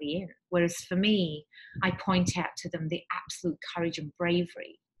somebody in. Whereas for me, I point out to them the absolute courage and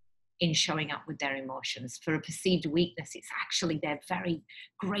bravery in showing up with their emotions. For a perceived weakness, it's actually their very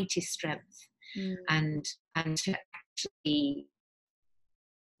greatest strength. And to actually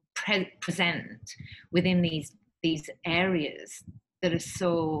present within these areas that are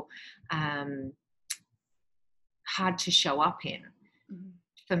so hard to show up in.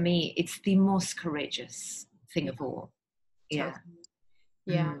 For me, it's the most courageous thing of all. And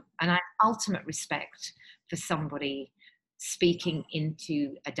I have ultimate respect for somebody speaking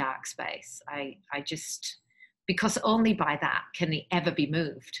into a dark space. I just, because only by that can they ever be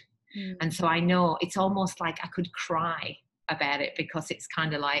moved. And so I know it's almost like I could cry about it, because it's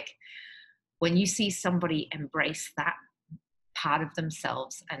kind of like when you see somebody embrace that part of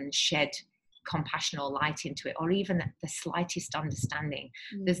themselves and shed compassion or light into it, or even the slightest understanding,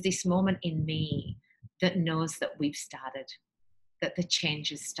 there's this moment in me that knows that we've started, that the change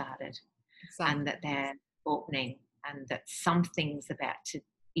has started, and that they're opening, and that something's about to,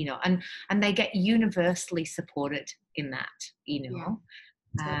 and they get universally supported in that, such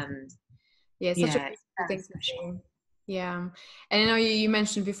a beautiful thing to see. And I know you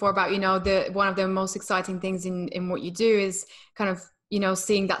mentioned before about, one of the most exciting things in what you do is kind of,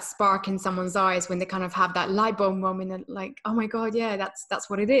 seeing that spark in someone's eyes when they kind of have that light bulb moment, and like, oh my God, that's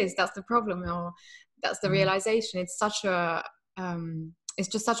what it is. That's the problem, or that's the realization. It's such a, it's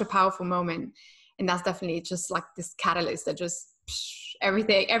just such a powerful moment. And that's definitely just like this catalyst that just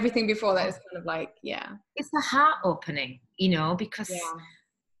everything before that is kind of like, it's the heart opening, because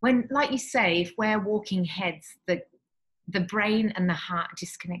when, like you say, if we're walking heads that the brain and the heart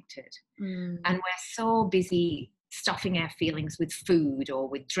disconnected. And we're so busy stuffing our feelings with food or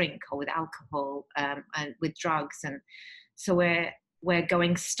with drink or with alcohol, and with drugs. And so we're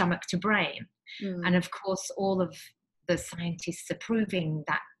going stomach to brain. And of course, all of the scientists are proving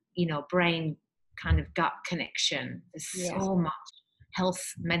that, you know, brain kind of gut connection. There's so much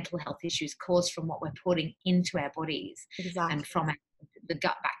mental health issues caused from what we're putting into our bodies. Exactly. And from the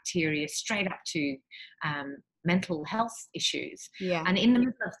gut bacteria straight up to mental health issues. Yeah. And in the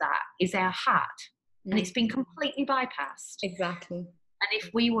middle of that is our heart. And it's been completely bypassed. Exactly. And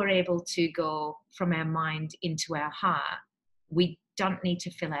if we were able to go from our mind into our heart, we don't need to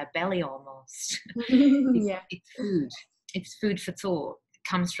fill our belly almost. It's food. It's food for thought. It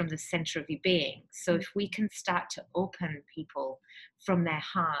comes from the center of your being. So if we can start to open people from their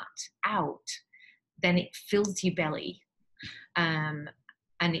heart out, then it fills your belly.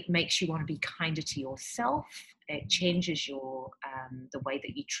 And it makes you want to be kinder to yourself. It changes your the way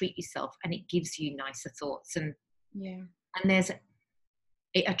that you treat yourself, and it gives you nicer thoughts. And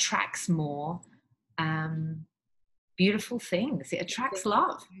it attracts more beautiful things. It attracts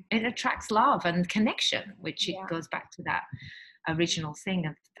love. It attracts love and connection, which it goes back to that original thing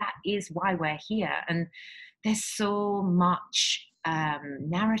of that is why we're here. And there's so much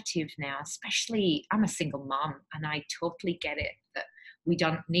narrative now, especially I'm a single mom, and I totally get it that we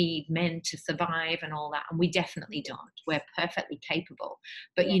don't need men to survive and all that, and we definitely don't. We're perfectly capable.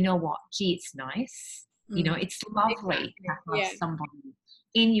 But you know what? Gee, it's nice. You know, it's lovely to have somebody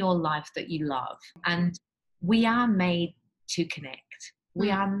in your life that you love. And we are made to connect. We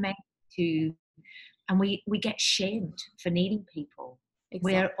are made to, and we get shamed for needing people.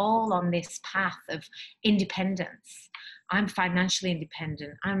 Exactly. We're all on this path of independence. I'm financially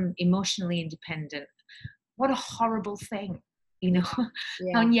independent. I'm emotionally independent. What a horrible thing, you know?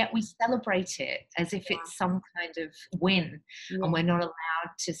 And yet we celebrate it as if it's some kind of win. And we're not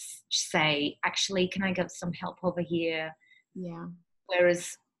allowed to say, actually, can I get some help over here?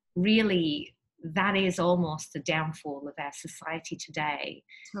 Whereas really, that is almost the downfall of our society today.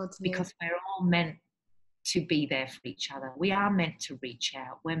 Because we're all meant to be there for each other. We are meant to reach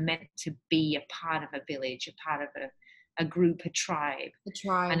out. We're meant to be a part of a village, a part of a group, a tribe.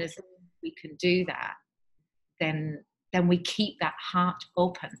 And as we can do that, then we keep that heart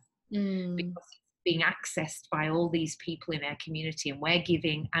open because it's being accessed by all these people in our community, and we're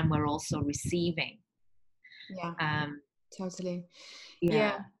giving and we're also receiving. Totally.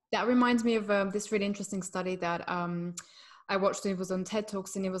 That reminds me of this really interesting study that I watched. It was on TED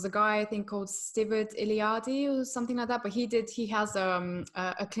Talks, and it was a guy I think called Stivet Iliadi or something like that. But he has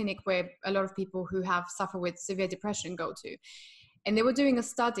a clinic where a lot of people who have suffered with severe depression go to, and they were doing a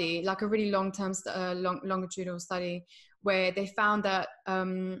study, like a really long-term longitudinal study, where they found that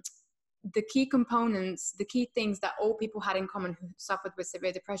the key components, the key things that all people had in common who suffered with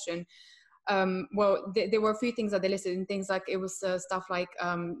severe depression. There were a few things that they listed, and things like it was stuff like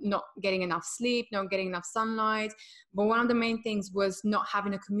not getting enough sleep, not getting enough sunlight. But one of the main things was not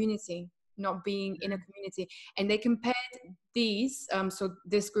having a community, not being in a community. And they compared these, so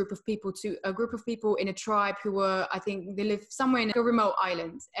this group of people to a group of people in a tribe who were, I think they live somewhere in a remote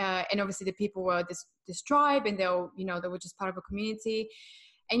island. And obviously the people were this tribe, and they were just part of a community.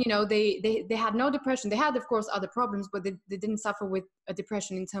 And, they had no depression. They had, of course, other problems, but they didn't suffer with a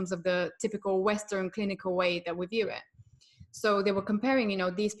depression in terms of the typical Western clinical way that we view it. So they were comparing,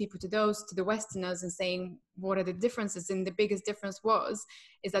 these people to the Westerners, and saying, what are the differences? And the biggest difference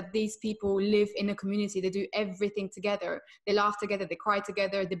is that these people live in a community. They do everything together. They laugh together. They cry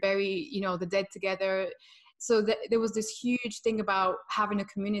together. They bury, the dead together. So there was this huge thing about having a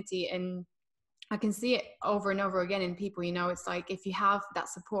community, and I can see it over and over again in people. It's like if you have that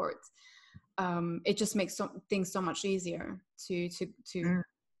support, it just makes things so much easier to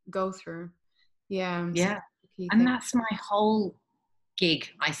go through. Yeah. And that's my whole gig,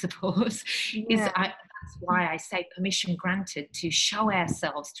 I suppose. That's why I say permission granted to show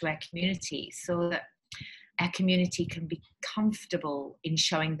ourselves to our community, so that our community can be comfortable in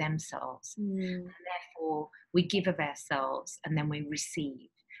showing themselves. And therefore, we give of ourselves, and then we receive.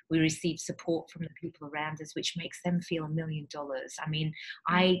 We receive support from the people around us, which makes them feel $1 million. I mean,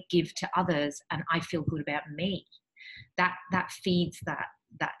 I give to others and I feel good about me. That feeds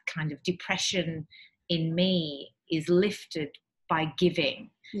that kind of depression in me is lifted by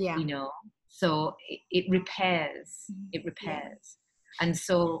giving, so it repairs. And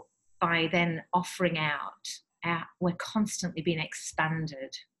so by then offering out, we're constantly being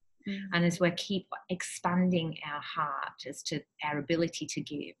expanded. And as we keep expanding our heart as to our ability to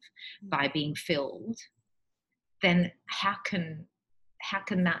give by being filled, then how can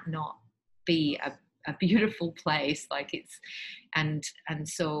that not be a beautiful place. Like it's, and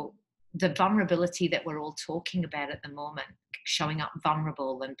so the vulnerability that we're all talking about at the moment, showing up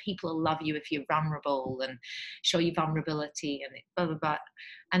vulnerable, and people will love you if you're vulnerable and show you vulnerability and blah, blah, blah.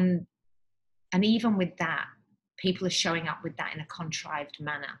 And even with that, people are showing up with that in a contrived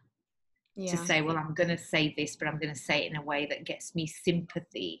manner. To say, well, I'm going to say this, but I'm going to say it in a way that gets me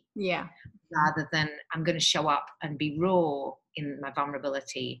sympathy. Yeah. Rather than I'm going to show up and be raw in my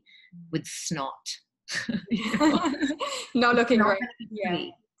vulnerability with snot. Not looking great. Yeah.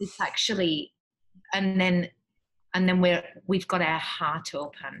 It's actually, and then we've got our heart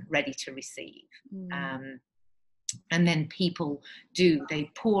open, ready to receive. And then people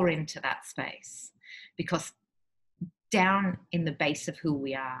they pour into that space, because down in the base of who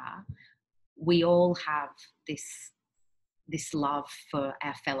we are, we all have this love for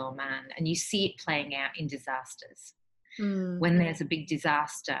our fellow man, and you see it playing out in disasters. When there's a big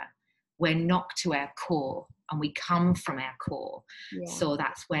disaster, we're knocked to our core, and we come from our core. So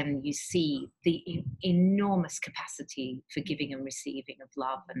that's when you see the enormous capacity for giving and receiving of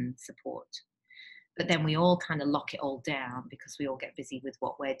love and support. But then we all kind of lock it all down, because we all get busy with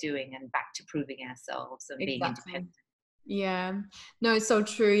what we're doing and back to proving ourselves and being independent. Yeah, no, it's so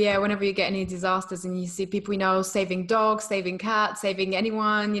true. Yeah, whenever you get any disasters and you see people, saving dogs, saving cats, saving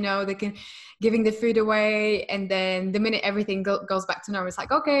anyone, they can giving the food away, and then the minute everything goes back to normal, it's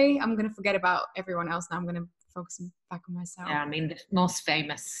like, okay, I'm gonna forget about everyone else now. I'm gonna focus back on myself. Yeah, I mean, the most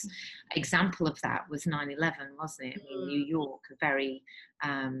famous example of that was 9/11, wasn't it? I mean, New York, a very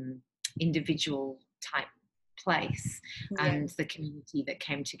individual type place, and the community that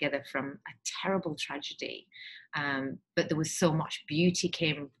came together from a terrible tragedy, but there was so much beauty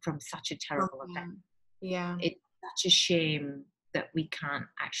came from such a terrible event. It's such a shame that we can't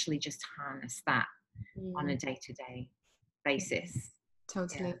actually just harness that on a day-to-day basis.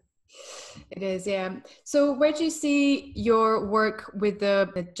 Totally. It is, yeah. So where do you see your work with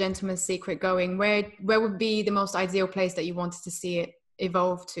the Gentleman's Secret going? Where would be the most ideal place that you wanted to see it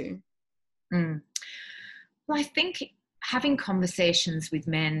evolve to? Well, I think having conversations with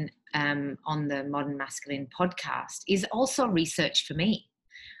men on the Modern Masculine podcast is also research for me.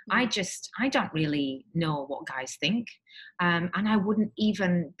 I don't really know what guys think. And I wouldn't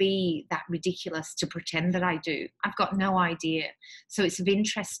even be that ridiculous to pretend that I do. I've got no idea. So it's of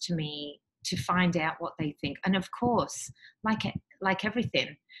interest to me to find out what they think. And of course, like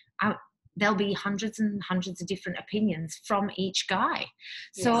everything, there'll be hundreds and hundreds of different opinions from each guy.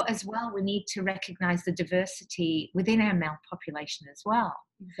 So as well, we need to recognize the diversity within our male population as well.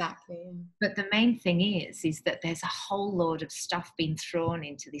 Exactly. But the main thing is that there's a whole load of stuff being thrown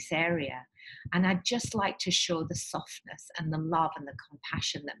into this area. And I'd just like to show the softness and the love and the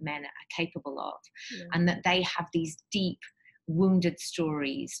compassion that men are capable of, and that they have these deep, wounded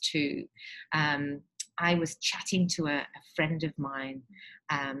stories too. I was chatting to a friend of mine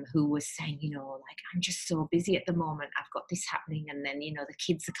who was saying, I'm just so busy at the moment. I've got this happening, and then, the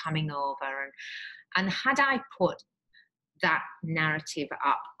kids are coming over. And had I put that narrative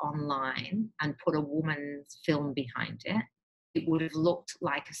up online and put a woman's film behind it, it would have looked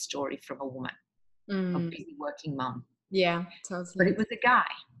like a story from a woman, a busy working mum. Yeah, totally. But it was a guy.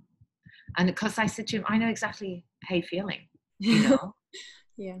 And because I said to him, I know exactly how you're feeling,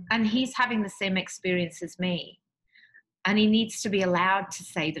 Yeah. And he's having the same experience as me. And he needs to be allowed to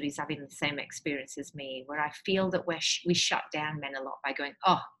say that he's having the same experience as me, where I feel that we shut down men a lot by going,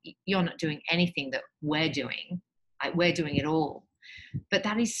 oh, you're not doing anything that we're doing. Like, we're doing it all. But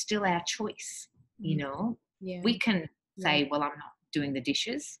that is still our choice, Yeah. We can say, well, I'm not doing the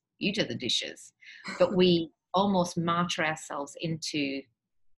dishes. You do the dishes. But we almost martyr ourselves into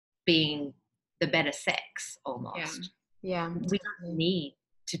being the better sex almost. Yeah. We don't need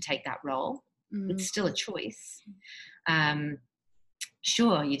to take that role. It's still a choice.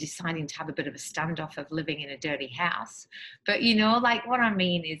 Sure, you're deciding to have a bit of a standoff of living in a dirty house, but what I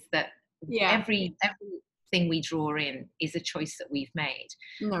mean is that everything we draw in is a choice that we've made.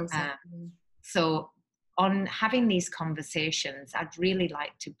 No, exactly. So on having these conversations, I'd really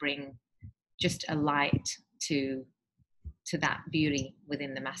like to bring just a light to that beauty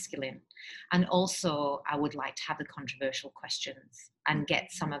within the masculine. And also I would like to have the controversial questions and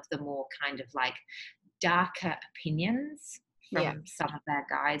get some of the more kind of like darker opinions from some of our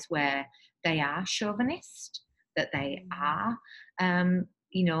guys, where they are chauvinist, that they are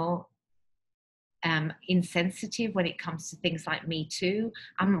insensitive when it comes to things like Me Too.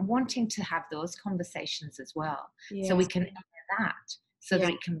 I'm wanting to have those conversations as well. So we can air that so that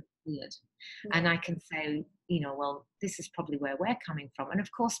it can be cleared. And I can say, well, this is probably where we're coming from. And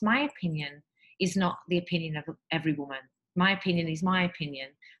of course, my opinion is not the opinion of every woman. My opinion is my opinion,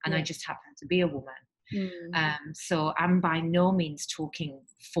 and I just happen to be a woman. So I'm by no means talking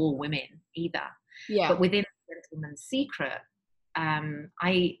for women either. Yeah. But within Gentleman's Secret,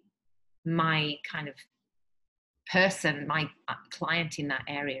 my kind of person, my client in that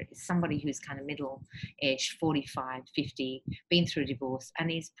area is somebody who's kind of middle age, 45, 50, been through a divorce, and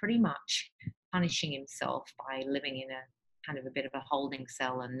he's pretty much punishing himself by living in a kind of a bit of a holding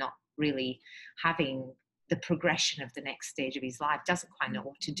cell and not really having the progression of the next stage of his life, doesn't quite know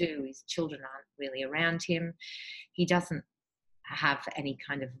what to do. His children aren't really around him. He doesn't have any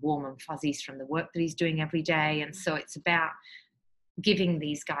kind of warm and fuzzies from the work that he's doing every day. And so it's about giving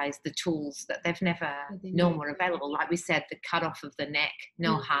these guys the tools that they've never known were available. Like we said, the cut off of the neck,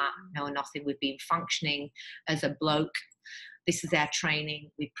 no heart, no nothing. We've been functioning as a bloke. This is our training.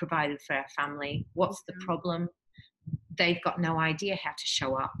 We've provided for our family. What's the problem? They've got no idea how to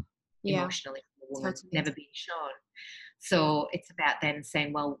show up emotionally for a woman, never been shown. So it's about then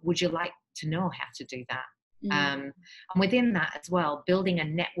saying, well, would you like to know how to do that? And within that as well, building a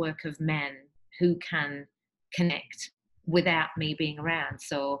network of men who can connect without me being around.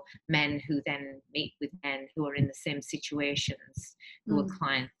 So men who then meet with men who are in the same situations, who are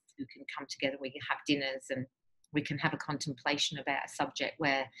clients, who can come together. We can have dinners and we can have a contemplation about a subject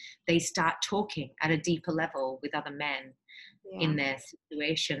where they start talking at a deeper level with other men in their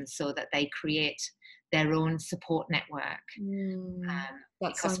situation, so that they create their own support network.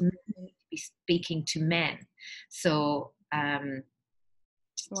 Because men be speaking to men. So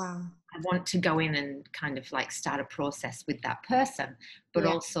wow. I want to go in and kind of like start a process with that person, but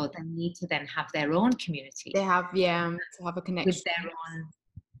also they need to then have their own community. They have, to have a connection. With their own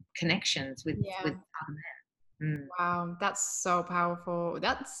connections with other men. Wow, that's so powerful.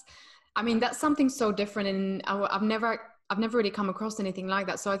 That's something so different, and I've never really come across anything like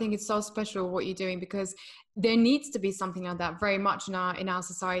that. So I think it's so special what you're doing, because there needs to be something like that very much in our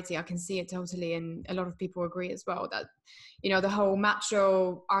society. I can see it totally, and a lot of people agree as well that, you know, the whole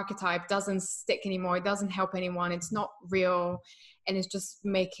macho archetype doesn't stick anymore. It doesn't help anyone. It's not real, and it's just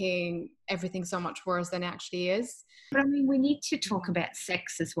making everything so much worse than it actually is. But I mean, we need to talk about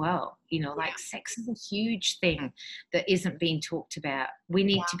sex as well. You know, like sex is a huge thing that isn't being talked about. We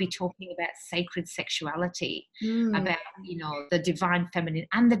need to be talking about sacred sexuality, about, you know, the divine feminine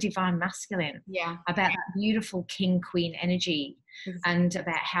and the divine masculine, about that beautiful king queen energy, and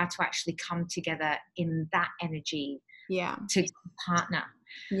about how to actually come together in that energy to partner.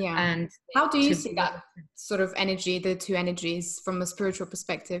 And how do you see that sort of energy, the two energies, from a spiritual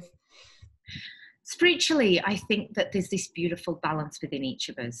perspective? Spiritually, I think that there's this beautiful balance within each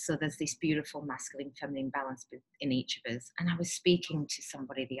of us. So there's this beautiful masculine, feminine balance within each of us. And I was speaking to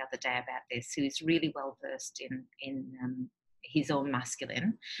somebody the other day about this, who's really well versed in his own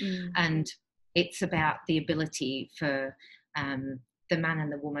masculine. And it's about the ability for the man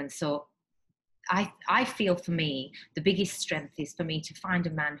and the woman. So I feel, for me, the biggest strength is for me to find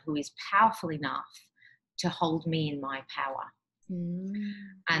a man who is powerful enough to hold me in my power.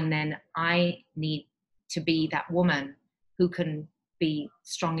 And then I need to be that woman who can be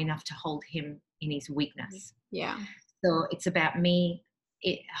strong enough to hold him in his weakness. So it's about me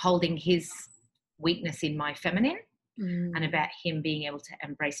holding his weakness in my feminine, and about him being able to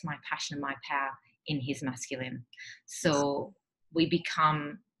embrace my passion and my power in his masculine. So we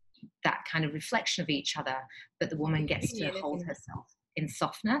become that kind of reflection of each other, but the woman gets to hold herself in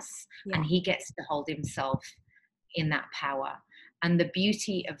softness, and he gets to hold himself in that power. And the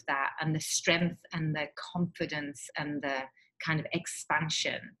beauty of that, and the strength and the confidence and the kind of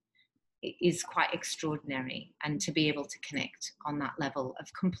expansion, is quite extraordinary. And to be able to connect on that level of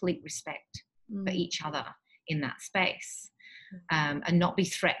complete respect for each other in that space, and not be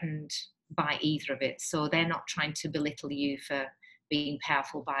threatened by either of it. So they're not trying to belittle you for being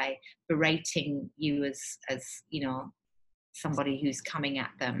powerful by berating you as you know, somebody who's coming at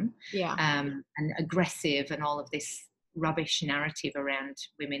them, and aggressive, and all of this rubbish narrative around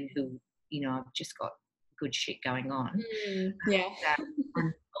women who, you know, have just got good shit going on.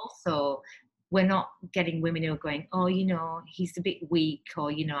 And also, we're not getting women who are going, oh, you know, he's a bit weak,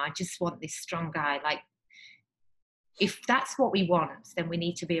 or, you know, I just want this strong guy. Like, if that's what we want, then we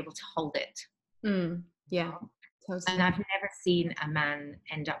need to be able to hold it. Totally. And I've never seen a man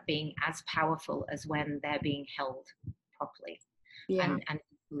end up being as powerful as when they're being held properly, and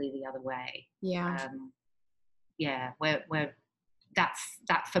equally the other way. Where that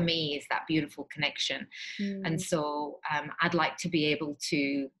for me is that beautiful connection. And so I'd like to be able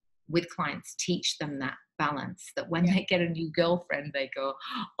to, with clients, teach them that balance, that when they get a new girlfriend, they go,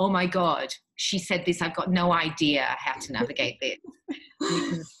 oh my God, she said this, I've got no idea how to navigate this.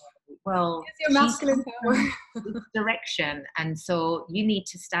 well, your masculine power. this direction, and so you need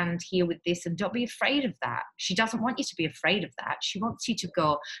to stand here with this, and don't be afraid of that. She doesn't want you to be afraid of that. She wants you to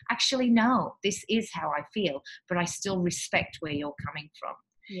go, actually, no, this is how I feel, but I still respect where you're coming from.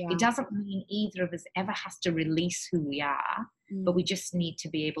 Yeah. It doesn't mean either of us ever has to release who we are, but we just need to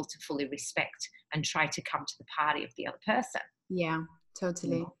be able to fully respect and try to come to the party of the other person. Yeah,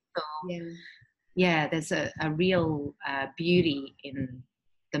 totally. You know? So, yeah, there's a real beauty in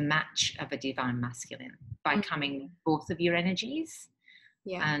the match of a divine masculine by coming both of your energies.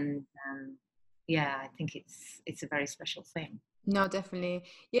 Yeah. And I think it's a very special thing. No, definitely.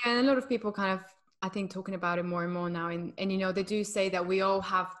 Yeah, and a lot of people kind of, I think, talking about it more and more now, and you know, they do say that we all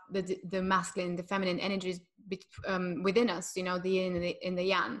have the masculine, the feminine energies within us, you know, the yin and the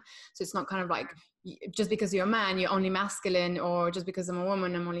yang. So it's not kind of like just because you're a man you're only masculine, or just because I'm a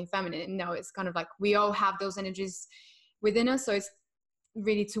woman I'm only feminine. No, it's kind of like we all have those energies within us. So it's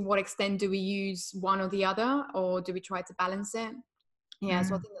really, to what extent do we use one or the other, or do we try to balance it? Yeah,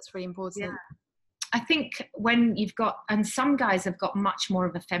 so I think that's really important. Yeah. I think when you've got, and some guys have got much more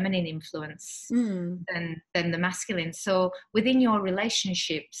of a feminine influence than the masculine. So within your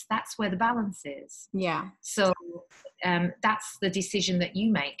relationships, that's where the balance is. Yeah. So that's the decision that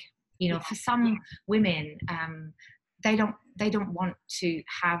you make. You know, for some women, they don't want to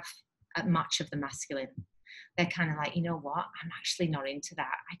have much of the masculine. They're kind of like, you know what, I'm actually not into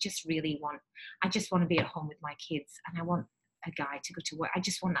that. I just want to be at home with my kids, and I want a guy to go to work. I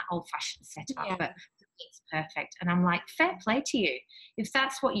just want that old-fashioned setup, but it's perfect. And I'm like, fair play to you. If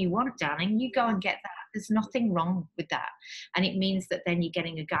that's what you want, darling, you go and get that. There's nothing wrong with that. And it means that then you're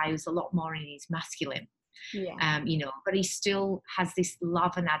getting a guy who's a lot more in his masculine. You know, but he still has this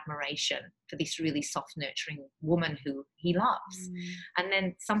love and admiration for this really soft, nurturing woman who he loves. And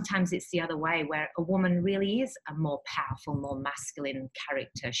then sometimes it's the other way, where a woman really is a more powerful, more masculine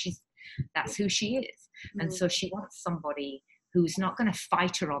character. That's who she is. And so she wants somebody who's not going to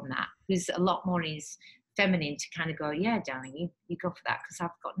fight her on that, who's a lot more is feminine, to kind of go, yeah, darling, you go for that, because I've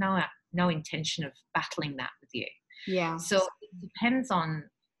got no intention of battling that with you. Yeah. So it depends on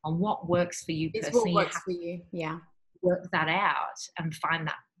what works for you personally. What works for you. Yeah. Work that out and find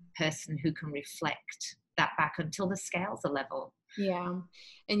that person who can reflect that back until the scales are level. Yeah.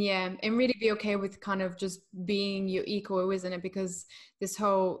 And really be okay with kind of just being your equal, isn't it? Because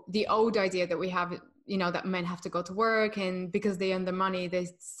the old idea that we have, you know, that men have to go to work, and because they earn the money, they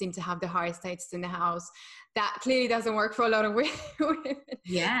seem to have the highest status in the house. That clearly doesn't work for a lot of women.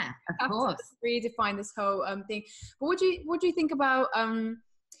 Yeah, of course. Redefine this whole thing. But what do you think about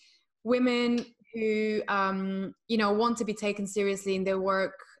women who you know, want to be taken seriously in their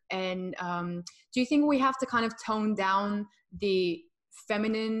work? And do you think we have to kind of tone down the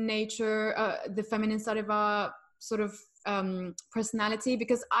feminine nature, the feminine side of our sort of personality?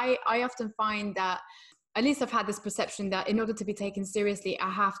 Because I often find that, at least I've had this perception, that in order to be taken seriously, I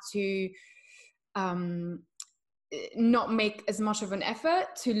have to not make as much of an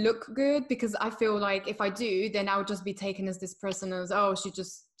effort to look good, because I feel like if I do, then I'll just be taken as this person as, oh,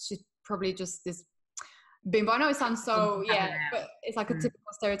 she's probably just this bimbo. I know it sounds so, but it's like a typical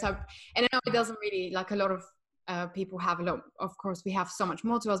stereotype. And I know it doesn't really, like, a lot of people have a lot, of course we have so much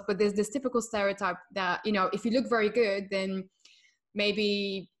more to us, but there's this typical stereotype that, you know, if you look very good, then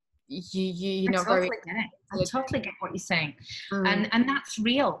maybe you know, I totally get what you're saying. And that's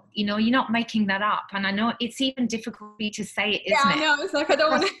real, you know, you're not making that up. And I know it's even difficult for you to say it, isn't it? Yeah, I know, it's like, I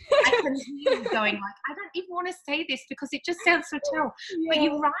don't want to. I can hear you going like, I don't even want to say this because it just sounds so terrible. But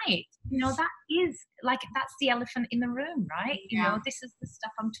you're right, you know, that is like, that's the elephant in the room, right? You know, this is the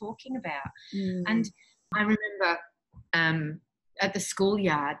stuff I'm talking about. And I remember at the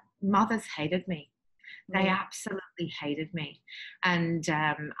schoolyard, mothers hated me. They absolutely hated me. And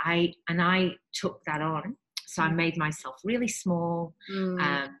I took that on. So I made myself really small.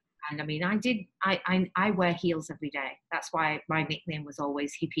 And I mean, I wear heels every day. That's why my nickname was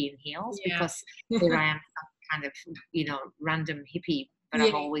always Hippie in Heels, because here I am, some kind of, you know, random hippie, but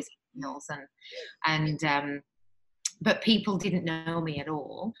I'm always in heels. But people didn't know me at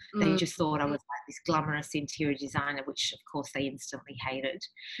all. They just thought I was like this glamorous interior designer, which of course they instantly hated.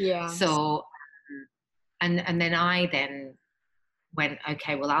 Yeah. So, and then I went,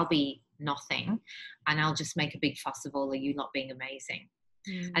 okay, well, I'll be nothing, and I'll just make a big fuss of all of you not being amazing.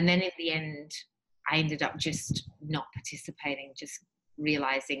 And then in the end, I ended up just not participating, just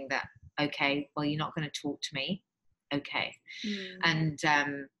realizing that, okay, well, you're not going to talk to me. Okay.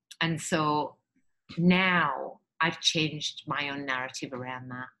 And so now I've changed my own narrative around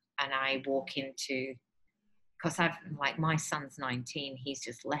that. And I walk into, because like, my son's 19, he's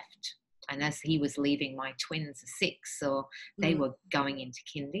just left. And as he was leaving, my twins are 6, so they were going into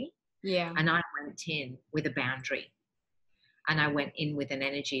kindy. Yeah. And I went in with a boundary, and I went in with an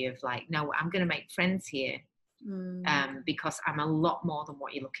energy of like, no, I'm going to make friends here, because I'm a lot more than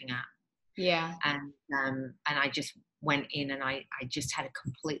what you're looking at. Yeah. And I just went in, and I just had a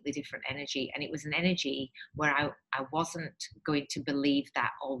completely different energy, and it was an energy where I wasn't going to believe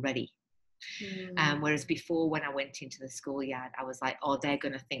that already. Whereas before, when I went into the schoolyard, I was like, oh, they're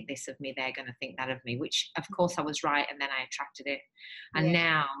going to think this of me, they're going to think that of me, which of course I was right, and then I attracted it. And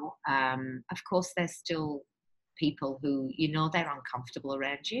now, of course, there's still people who, you know, they're uncomfortable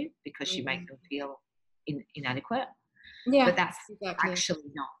around you because you make them feel inadequate. Yeah, but that's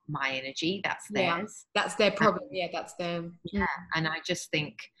actually not my energy, that's theirs. That's their problem. That's their And I just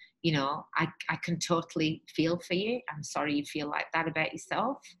think, you know, I can totally feel for you. I'm sorry you feel like that about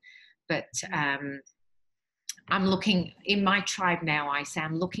yourself, but I'm looking in my tribe now. I say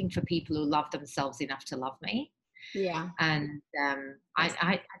I'm looking for people who love themselves enough to love me. And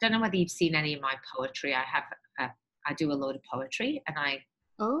I don't know whether you've seen any of my poetry. I do a load of poetry, and I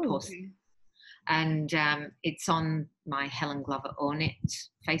post. And it's on my Helen Glover Own It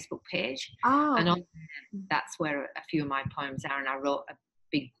Facebook page. And that's where a few of my poems are. And I wrote a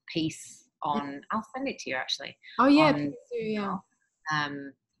big piece on, I'll send it to you actually.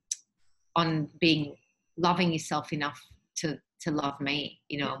 On loving yourself enough to love me,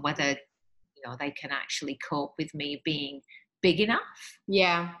 you know, whether, you know, they can actually cope with me being big enough.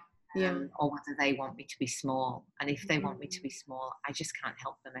 Or whether they want me to be small. And if they want me to be small, I just can't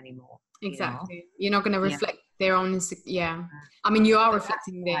help them anymore. Exactly. You know? You're not going to reflect their own I mean, you are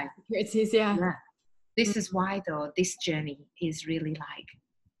reflecting their insecurities. This is why, though, this journey is really like,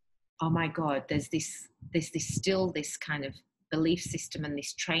 oh my God, there's still this kind of belief system and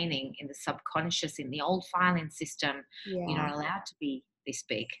this training in the subconscious, in the old filing system. You're not allowed to be this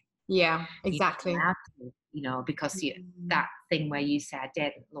big. Exactly. You know, because that thing where you say, I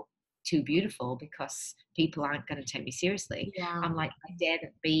daren't look too beautiful because people aren't going to take me seriously. I'm like, I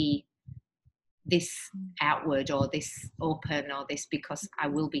daren't be this outward or this open or this, because I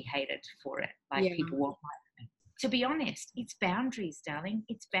will be hated for it. Like people won't like me. To be honest, it's boundaries, darling.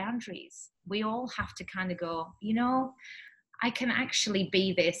 It's boundaries. We all have to kind of go, you know, I can actually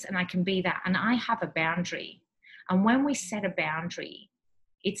be this and I can be that. And I have a boundary. And when we set a boundary,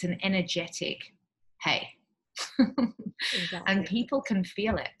 it's an energetic, hey. And people can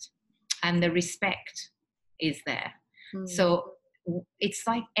feel it, and the respect is there. So it's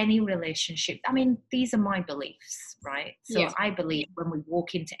like any relationship. I mean, these are my beliefs, right? So I believe when we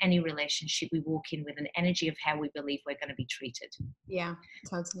walk into any relationship, we walk in with an energy of how we believe we're going to be treated.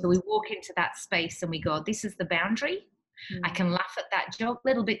 Totally. So we walk into that space and we go, this is the boundary. I can laugh at that joke, a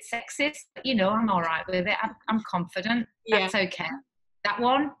little bit sexist, but you know, I'm all right with it. I'm confident. That's okay. That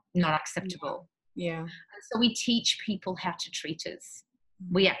one, not acceptable. And so we teach people how to treat us.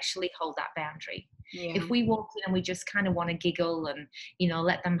 We actually hold that boundary. If we walk in and we just kind of want to giggle and, you know,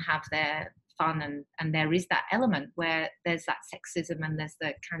 let them have their fun, and there is that element where there's that sexism and there's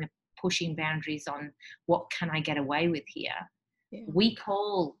the kind of pushing boundaries on what can I get away with here. We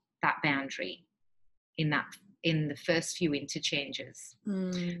call that boundary in the first few interchanges.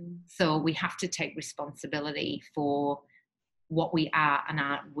 So we have to take responsibility for what we are and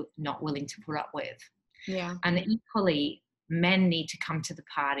are not willing to put up with. And equally, men need to come to the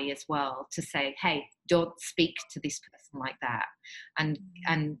party as well to say, hey, don't speak to this person like that. And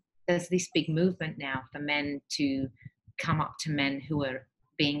there's this big movement now for men to come up to men who are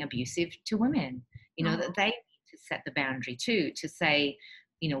being abusive to women, you know, that they need to set the boundary too, to say,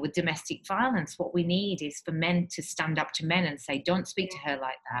 you know, with domestic violence, what we need is for men to stand up to men and say, don't speak to her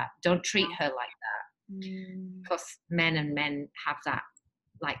like that. Don't treat her like that. Because men have that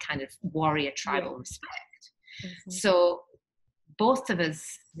like kind of warrior tribal respect. So both of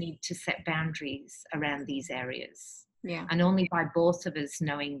us need to set boundaries around these areas. And only by both of us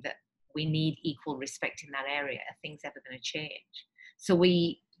knowing that we need equal respect in that area are things ever going to change. So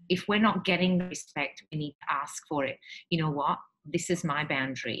if we're not getting the respect, we need to ask for it. You know what? This is my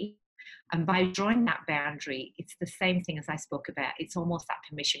boundary. And by drawing that boundary, it's the same thing as I spoke about. It's almost that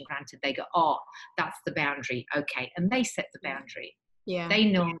permission granted. They go, oh, that's the boundary. Okay. And they set the boundary. They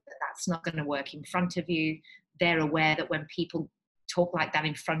know that that's not going to work in front of you. They're aware that when people talk like that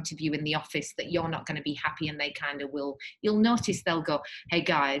in front of you in the office, that you're not going to be happy, and they kind of you'll notice they'll go, hey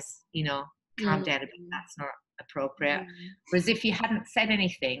guys, you know, calm down a bit. That's not appropriate. Whereas if you hadn't said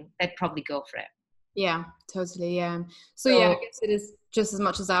anything, they'd probably go for it. Totally. So I guess it is just as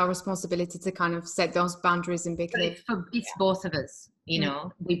much as our responsibility to kind of set those boundaries and be clear. It's both of us, you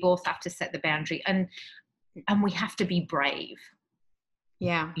know, we both have to set the boundary, and we have to be brave.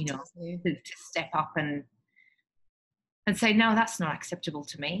 You know, to step up and and say, no, that's not acceptable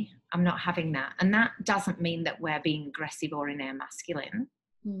to me. I'm not having that. And that doesn't mean that we're being aggressive or in our masculine.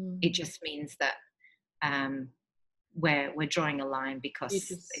 It just means that we're drawing a line because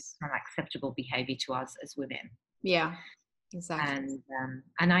it's not acceptable behavior to us as women. Yeah, exactly.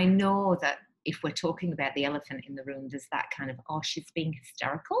 And I know that if we're talking about the elephant in the room, there's that kind of, oh, she's being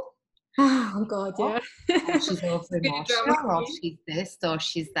hysterical. Oh God, yeah. Or she's over emotional, or she's this, or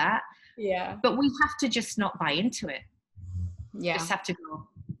she's that. Yeah. But we have to just not buy into it. Yeah. Just have to go,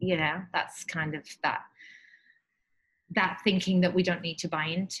 that's kind of that thinking that we don't need to buy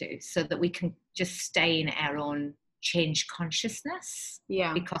into, so that we can just stay in our own change consciousness.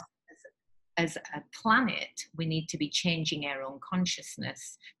 Yeah. Because as a planet, we need to be changing our own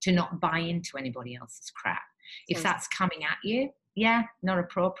consciousness to not buy into anybody else's crap. If that's coming at you, not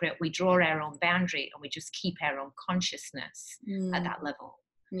appropriate. We draw our own boundary and we just keep our own consciousness at that level.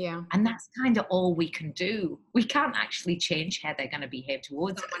 Yeah. And that's kind of all we can do. We can't actually change how they're going to behave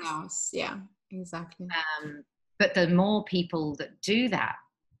towards someone else. Yeah, exactly. But the more people that do that,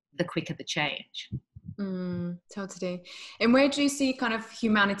 the quicker the change. Totally. And where do you see kind of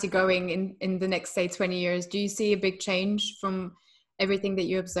humanity going in the next, say, 20 years? Do you see a big change from everything that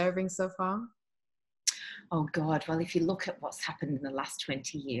you're observing so far? Oh God, well, if you look at what's happened in the last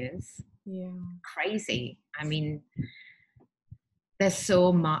 20 years, crazy. I mean, there's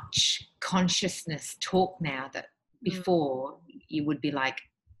so much consciousness talk now that before you would be like,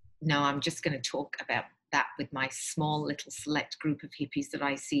 no, I'm just going to talk about that with my small little select group of hippies that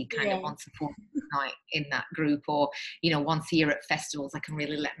I see kind of once a fortnight in that group, or, once a year at festivals, I can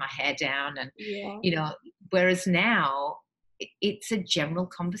really let my hair down. And, whereas now it's a general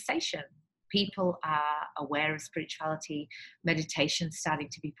conversation. People are aware of spirituality, meditation starting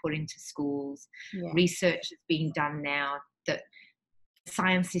to be put into schools. Research is being done now that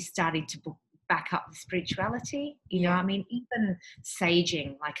science is starting to back up the spirituality. I mean, even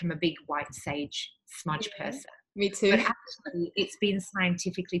saging, like I'm a big white sage smudge person. Me too. But actually, it's been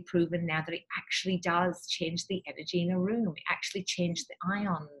scientifically proven now that it actually does change the energy in a room. It actually changed the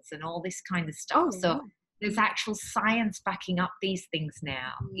ions and all this kind of stuff. So there's actual science backing up these things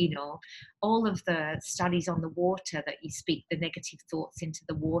now. All of the studies on the water that you speak the negative thoughts into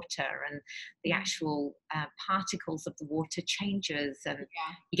the water, and the actual particles of the water changes, and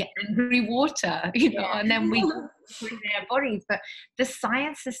you get angry water, and then we put it in our bodies. But the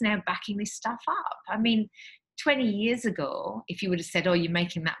science is now backing this stuff up. I mean, 20 years ago, if you would have said, oh, you're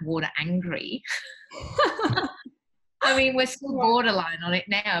making that water angry, I mean, we're still borderline on it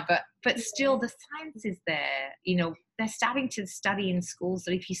now, but still the science is there. They're starting to study in schools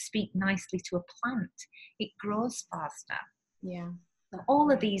that if you speak nicely to a plant, it grows faster. Yeah. And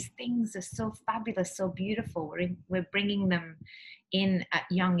all of these things are so fabulous, so beautiful. We're bringing them in at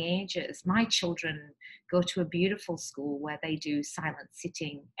young ages. My children go to a beautiful school where they do silent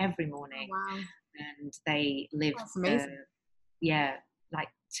sitting every morning. Oh, wow. And they live, that's amazing. like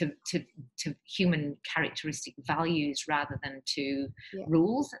to human characteristic values rather than to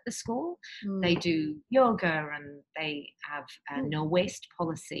rules at the school. They do yoga, and they have a no waste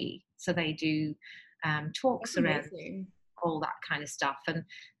policy. So they do talks around all that kind of stuff. And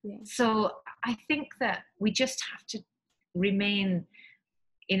so I think that we just have to remain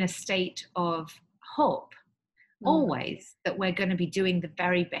in a state of hope always, that we're going to be doing the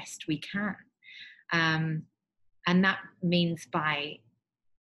very best we can. And that means by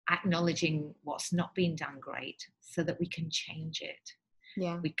acknowledging what's not being done great, so that we can change it.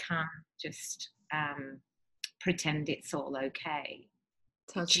 We can't just pretend it's all okay.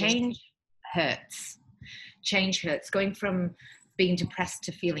 Totally. Change hurts. Going from being depressed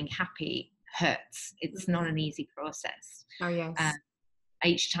to feeling happy hurts. It's not an easy process. Oh, yes.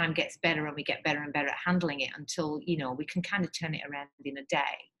 Each time gets better, and we get better and better at handling it until, we can kind of turn it around in a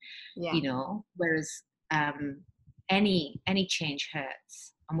day. Whereas any change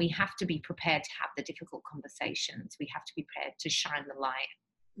hurts, and we have to be prepared to have the difficult conversations. We have to be prepared to shine the light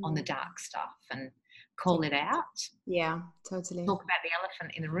on the dark stuff and call it out. Yeah, totally. Talk about the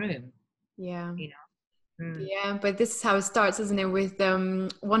elephant in the room. Yeah. Yeah, but this is how it starts, isn't it? With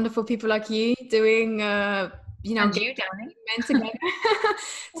wonderful people like you doing and you, Danny, men together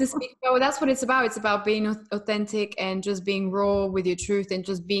to speak. Oh, that's what it's about. It's about being authentic and just being raw with your truth, and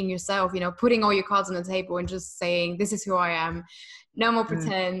just being yourself, putting all your cards on the table and just saying, this is who I am. No more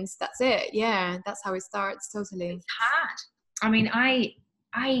pretense. That's it. Yeah, that's how it starts. Totally. It's hard. I mean,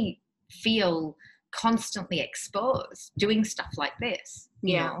 I feel constantly exposed doing stuff like this.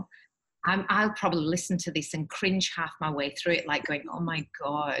 You know, I'll probably listen to this and cringe half my way through it, like going, oh my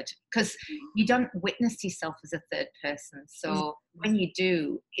God, because you don't witness yourself as a third person. So when you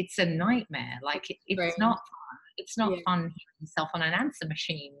do, it's a nightmare. Like it's not fun. It's not fun hearing yourself on an answer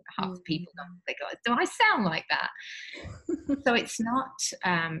machine. Half the people they go, do I sound like that? So it's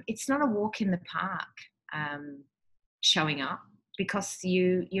not a walk in the park, showing up, because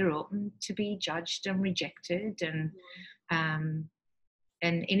you're open to be judged and rejected, and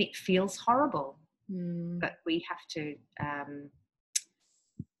it feels horrible. But we have to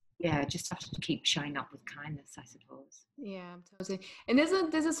just have to keep showing up with kindness, I suppose. Yeah, totally. And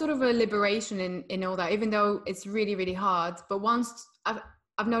there's a sort of a liberation in all that, even though it's really, really hard. But once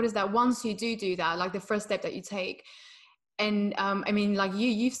I've noticed that once you do that, like the first step that you take, and I mean, like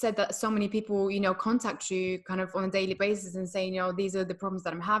you've said that so many people, contact you kind of on a daily basis and saying, these are the problems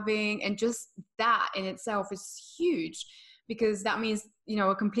that I'm having. And just that in itself is huge, because that means,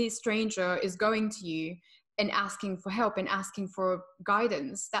 a complete stranger is going to you and asking for help and asking for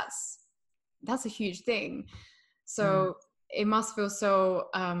guidance. That's a huge thing. So it must feel so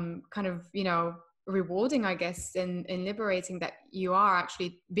kind of, rewarding, I guess, and liberating that you are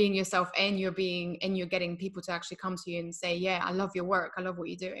actually being yourself, and you're getting people to actually come to you and say, yeah, I love your work, I love what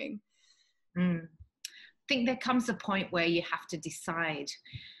you're doing. I think there comes a point where you have to decide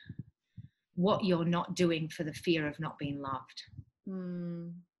what you're not doing for the fear of not being loved.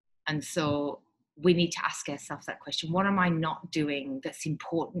 And so we need to ask ourselves that question. What am I not doing that's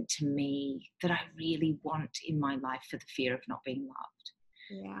important to me, that I really want in my life, for the fear of not being loved?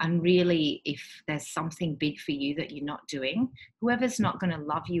 Yeah. And really, if there's something big for you that you're not doing, whoever's not going to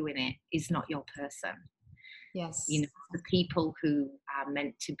love you in it is not your person. Yes. The people who are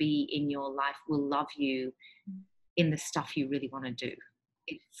meant to be in your life will love you in the stuff you really want to do.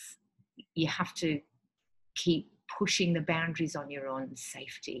 You have to keep pushing the boundaries on your own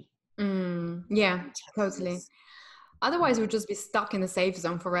safety. Yeah, totally. Otherwise we'll just be stuck in the safe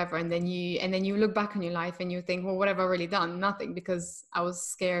zone forever, and then you look back on your life and you think, well, what have I really done? Nothing, because I was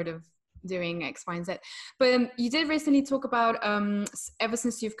scared of doing X, Y, and Z. But you did recently talk about ever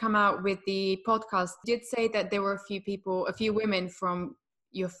since you've come out with the podcast, you did say that there were a few women from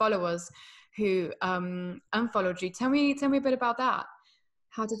your followers who unfollowed you. Tell me a bit about that.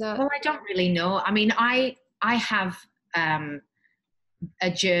 How did that? Well, I don't really know. I mean, I have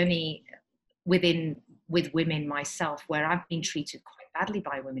a journey with women myself, where I've been treated quite badly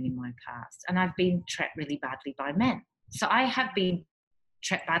by women in my past, and I've been treated really badly by men. So I have been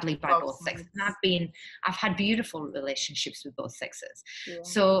treated badly by both sexes, and I've had beautiful relationships with both sexes. Yeah.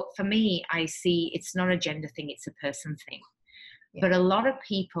 So for me, I see it's not a gender thing, it's a person thing. Yeah. But a lot of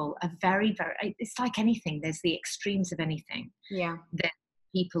people are very, very, it's like anything, there's the extremes of anything. Yeah. There's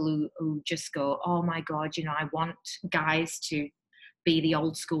people who just go, oh my God, I want guys to be the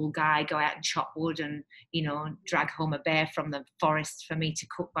old school guy, go out and chop wood and, drag home a bear from the forest for me to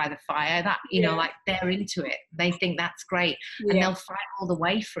cook by the fire. That, like, they're into it. They think that's great. Yeah. And they'll fight all the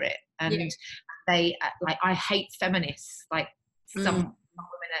way for it. And they, like, I hate feminists. Like, some women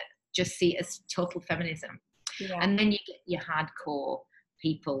just see it as total feminism. Yeah. And then you get your hardcore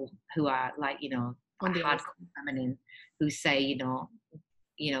people who are like, hardcore feminine, who say,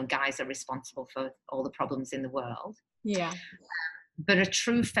 guys are responsible for all the problems in the world. Yeah. But a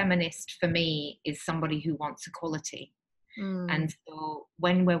true feminist for me is somebody who wants equality. And so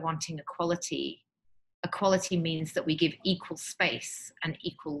when we're wanting equality means that we give equal space and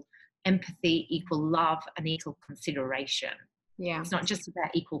equal empathy, equal love, and equal consideration. Yeah. It's not just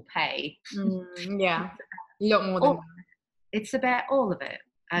about equal pay. Yeah. A lot more than that. It's about all of it.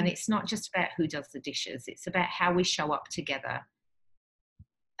 And it's not just about who does the dishes. It's about how we show up together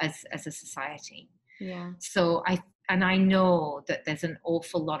as a society. Yeah. So I know that there's an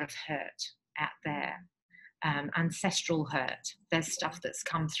awful lot of hurt out there, ancestral hurt. There's stuff that's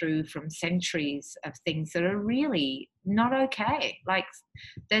come through from centuries of things that are really not okay. Like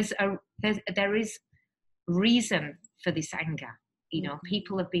there is reason for this anger.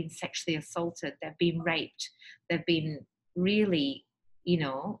 People have been sexually assaulted, they've been raped, they've been really,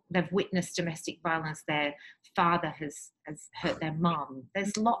 they've witnessed domestic violence. Their father has hurt their mom.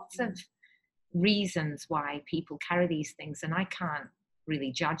 There's lots of reasons why people carry these things, and I can't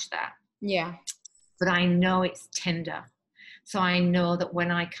really judge that. Yeah. But I know it's tender. So I know that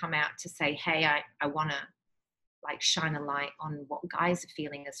when I come out to say, hey, I want to like shine a light on what guys are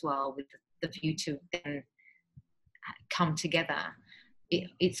feeling as well, with the view to then come together,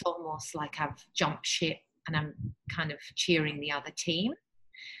 it's almost like I've jumped ship and I'm kind of cheering the other team.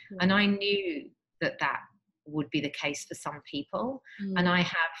 Yeah. And I knew that would be the case for some people. And I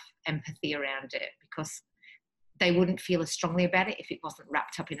have empathy around it, because they wouldn't feel as strongly about it if it wasn't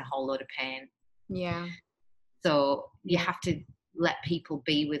wrapped up in a whole load of pain. Yeah. So you have to let people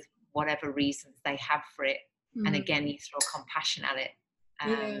be with whatever reasons they have for it. And again, you throw compassion at it.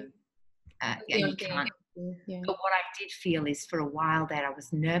 You can't Yeah. But what I did feel is for a while there, I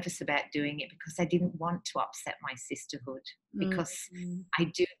was nervous about doing it because I didn't want to upset my sisterhood, because I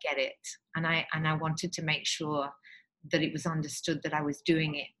do get it. And I wanted to make sure that it was understood that I was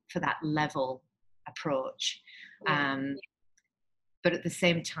doing it for that level approach. But at the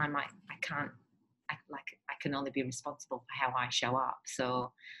same time, I can only be responsible for how I show up.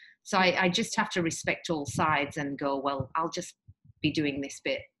 So I just have to respect all sides and go, well, I'll just be doing this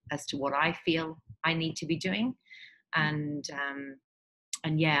bit as to what I feel I need to be doing. And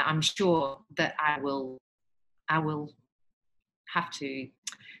yeah, I'm sure that I will have to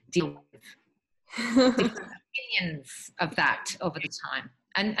deal with different opinions of that over the time.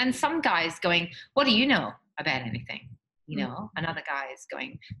 And some guys going, what do you know about anything? You know, and other guys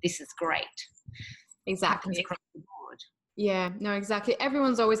going, this is great. Exactly. Across the board. Yeah, no, exactly.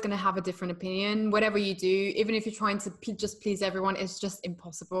 Everyone's always going to have a different opinion. Whatever you do, even if you're trying to just please everyone, it's just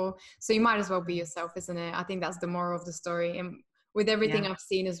impossible. So you might as well be yourself, isn't it? I think that's the moral of the story. And with everything I've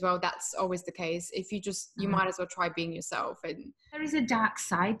seen as well, that's always the case. If you might as well try being yourself. And there is a dark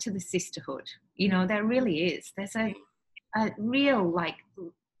side to the sisterhood. You know, there really is. There's a real, like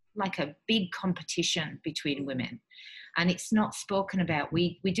a big competition between women. And it's not spoken about.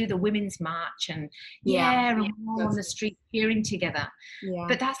 We do the women's march and we're all on the street cheering together. Yeah.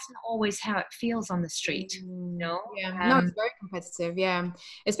 But that's not always how it feels on the street. No. Yeah. No, it's very competitive. Yeah.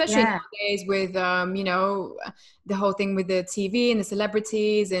 Especially nowadays with you know, the whole thing with the TV and the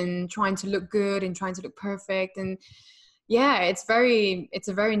celebrities and trying to look good and trying to look perfect. And yeah, it's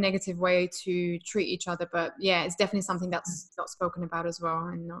a very negative way to treat each other. But yeah, it's definitely something that's not spoken about as well,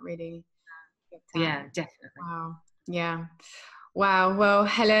 and not really. Yeah, definitely. Wow. Yeah. Wow. Well,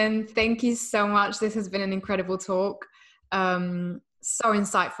 Helen, thank you so much. This has been an incredible talk. So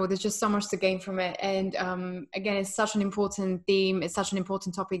insightful. There's just so much to gain from it. And again, it's such an important theme. It's such an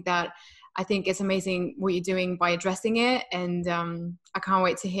important topic that I think it's amazing what you're doing by addressing it. And I can't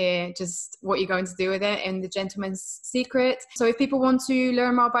wait to hear just what you're going to do with it and the Gentleman's Secret. So if people want to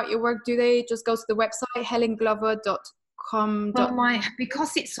learn more about your work, do they just go to the website, helenglover.com? Well,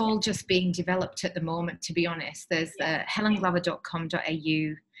 because it's all just being developed at the moment, to be honest, there's the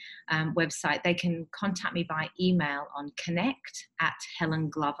helenglover.com.au website. They can contact me by email on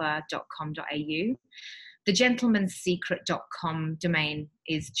connect@helenglover.com.au. The gentlemanssecret.com domain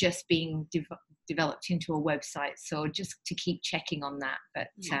is just being developed into a website, so just to keep checking on that. But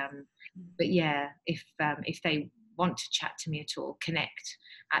yeah, if they want to chat to me at all,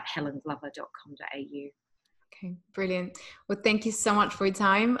 connect@helenglover.com.au. Okay, brilliant. Well, thank you so much for your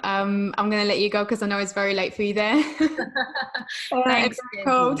time. I'm going to let you go because I know it's very late for you there. Thanks. It's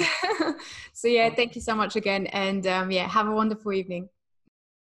cold. So yeah, thank you so much again. And yeah, have a wonderful evening.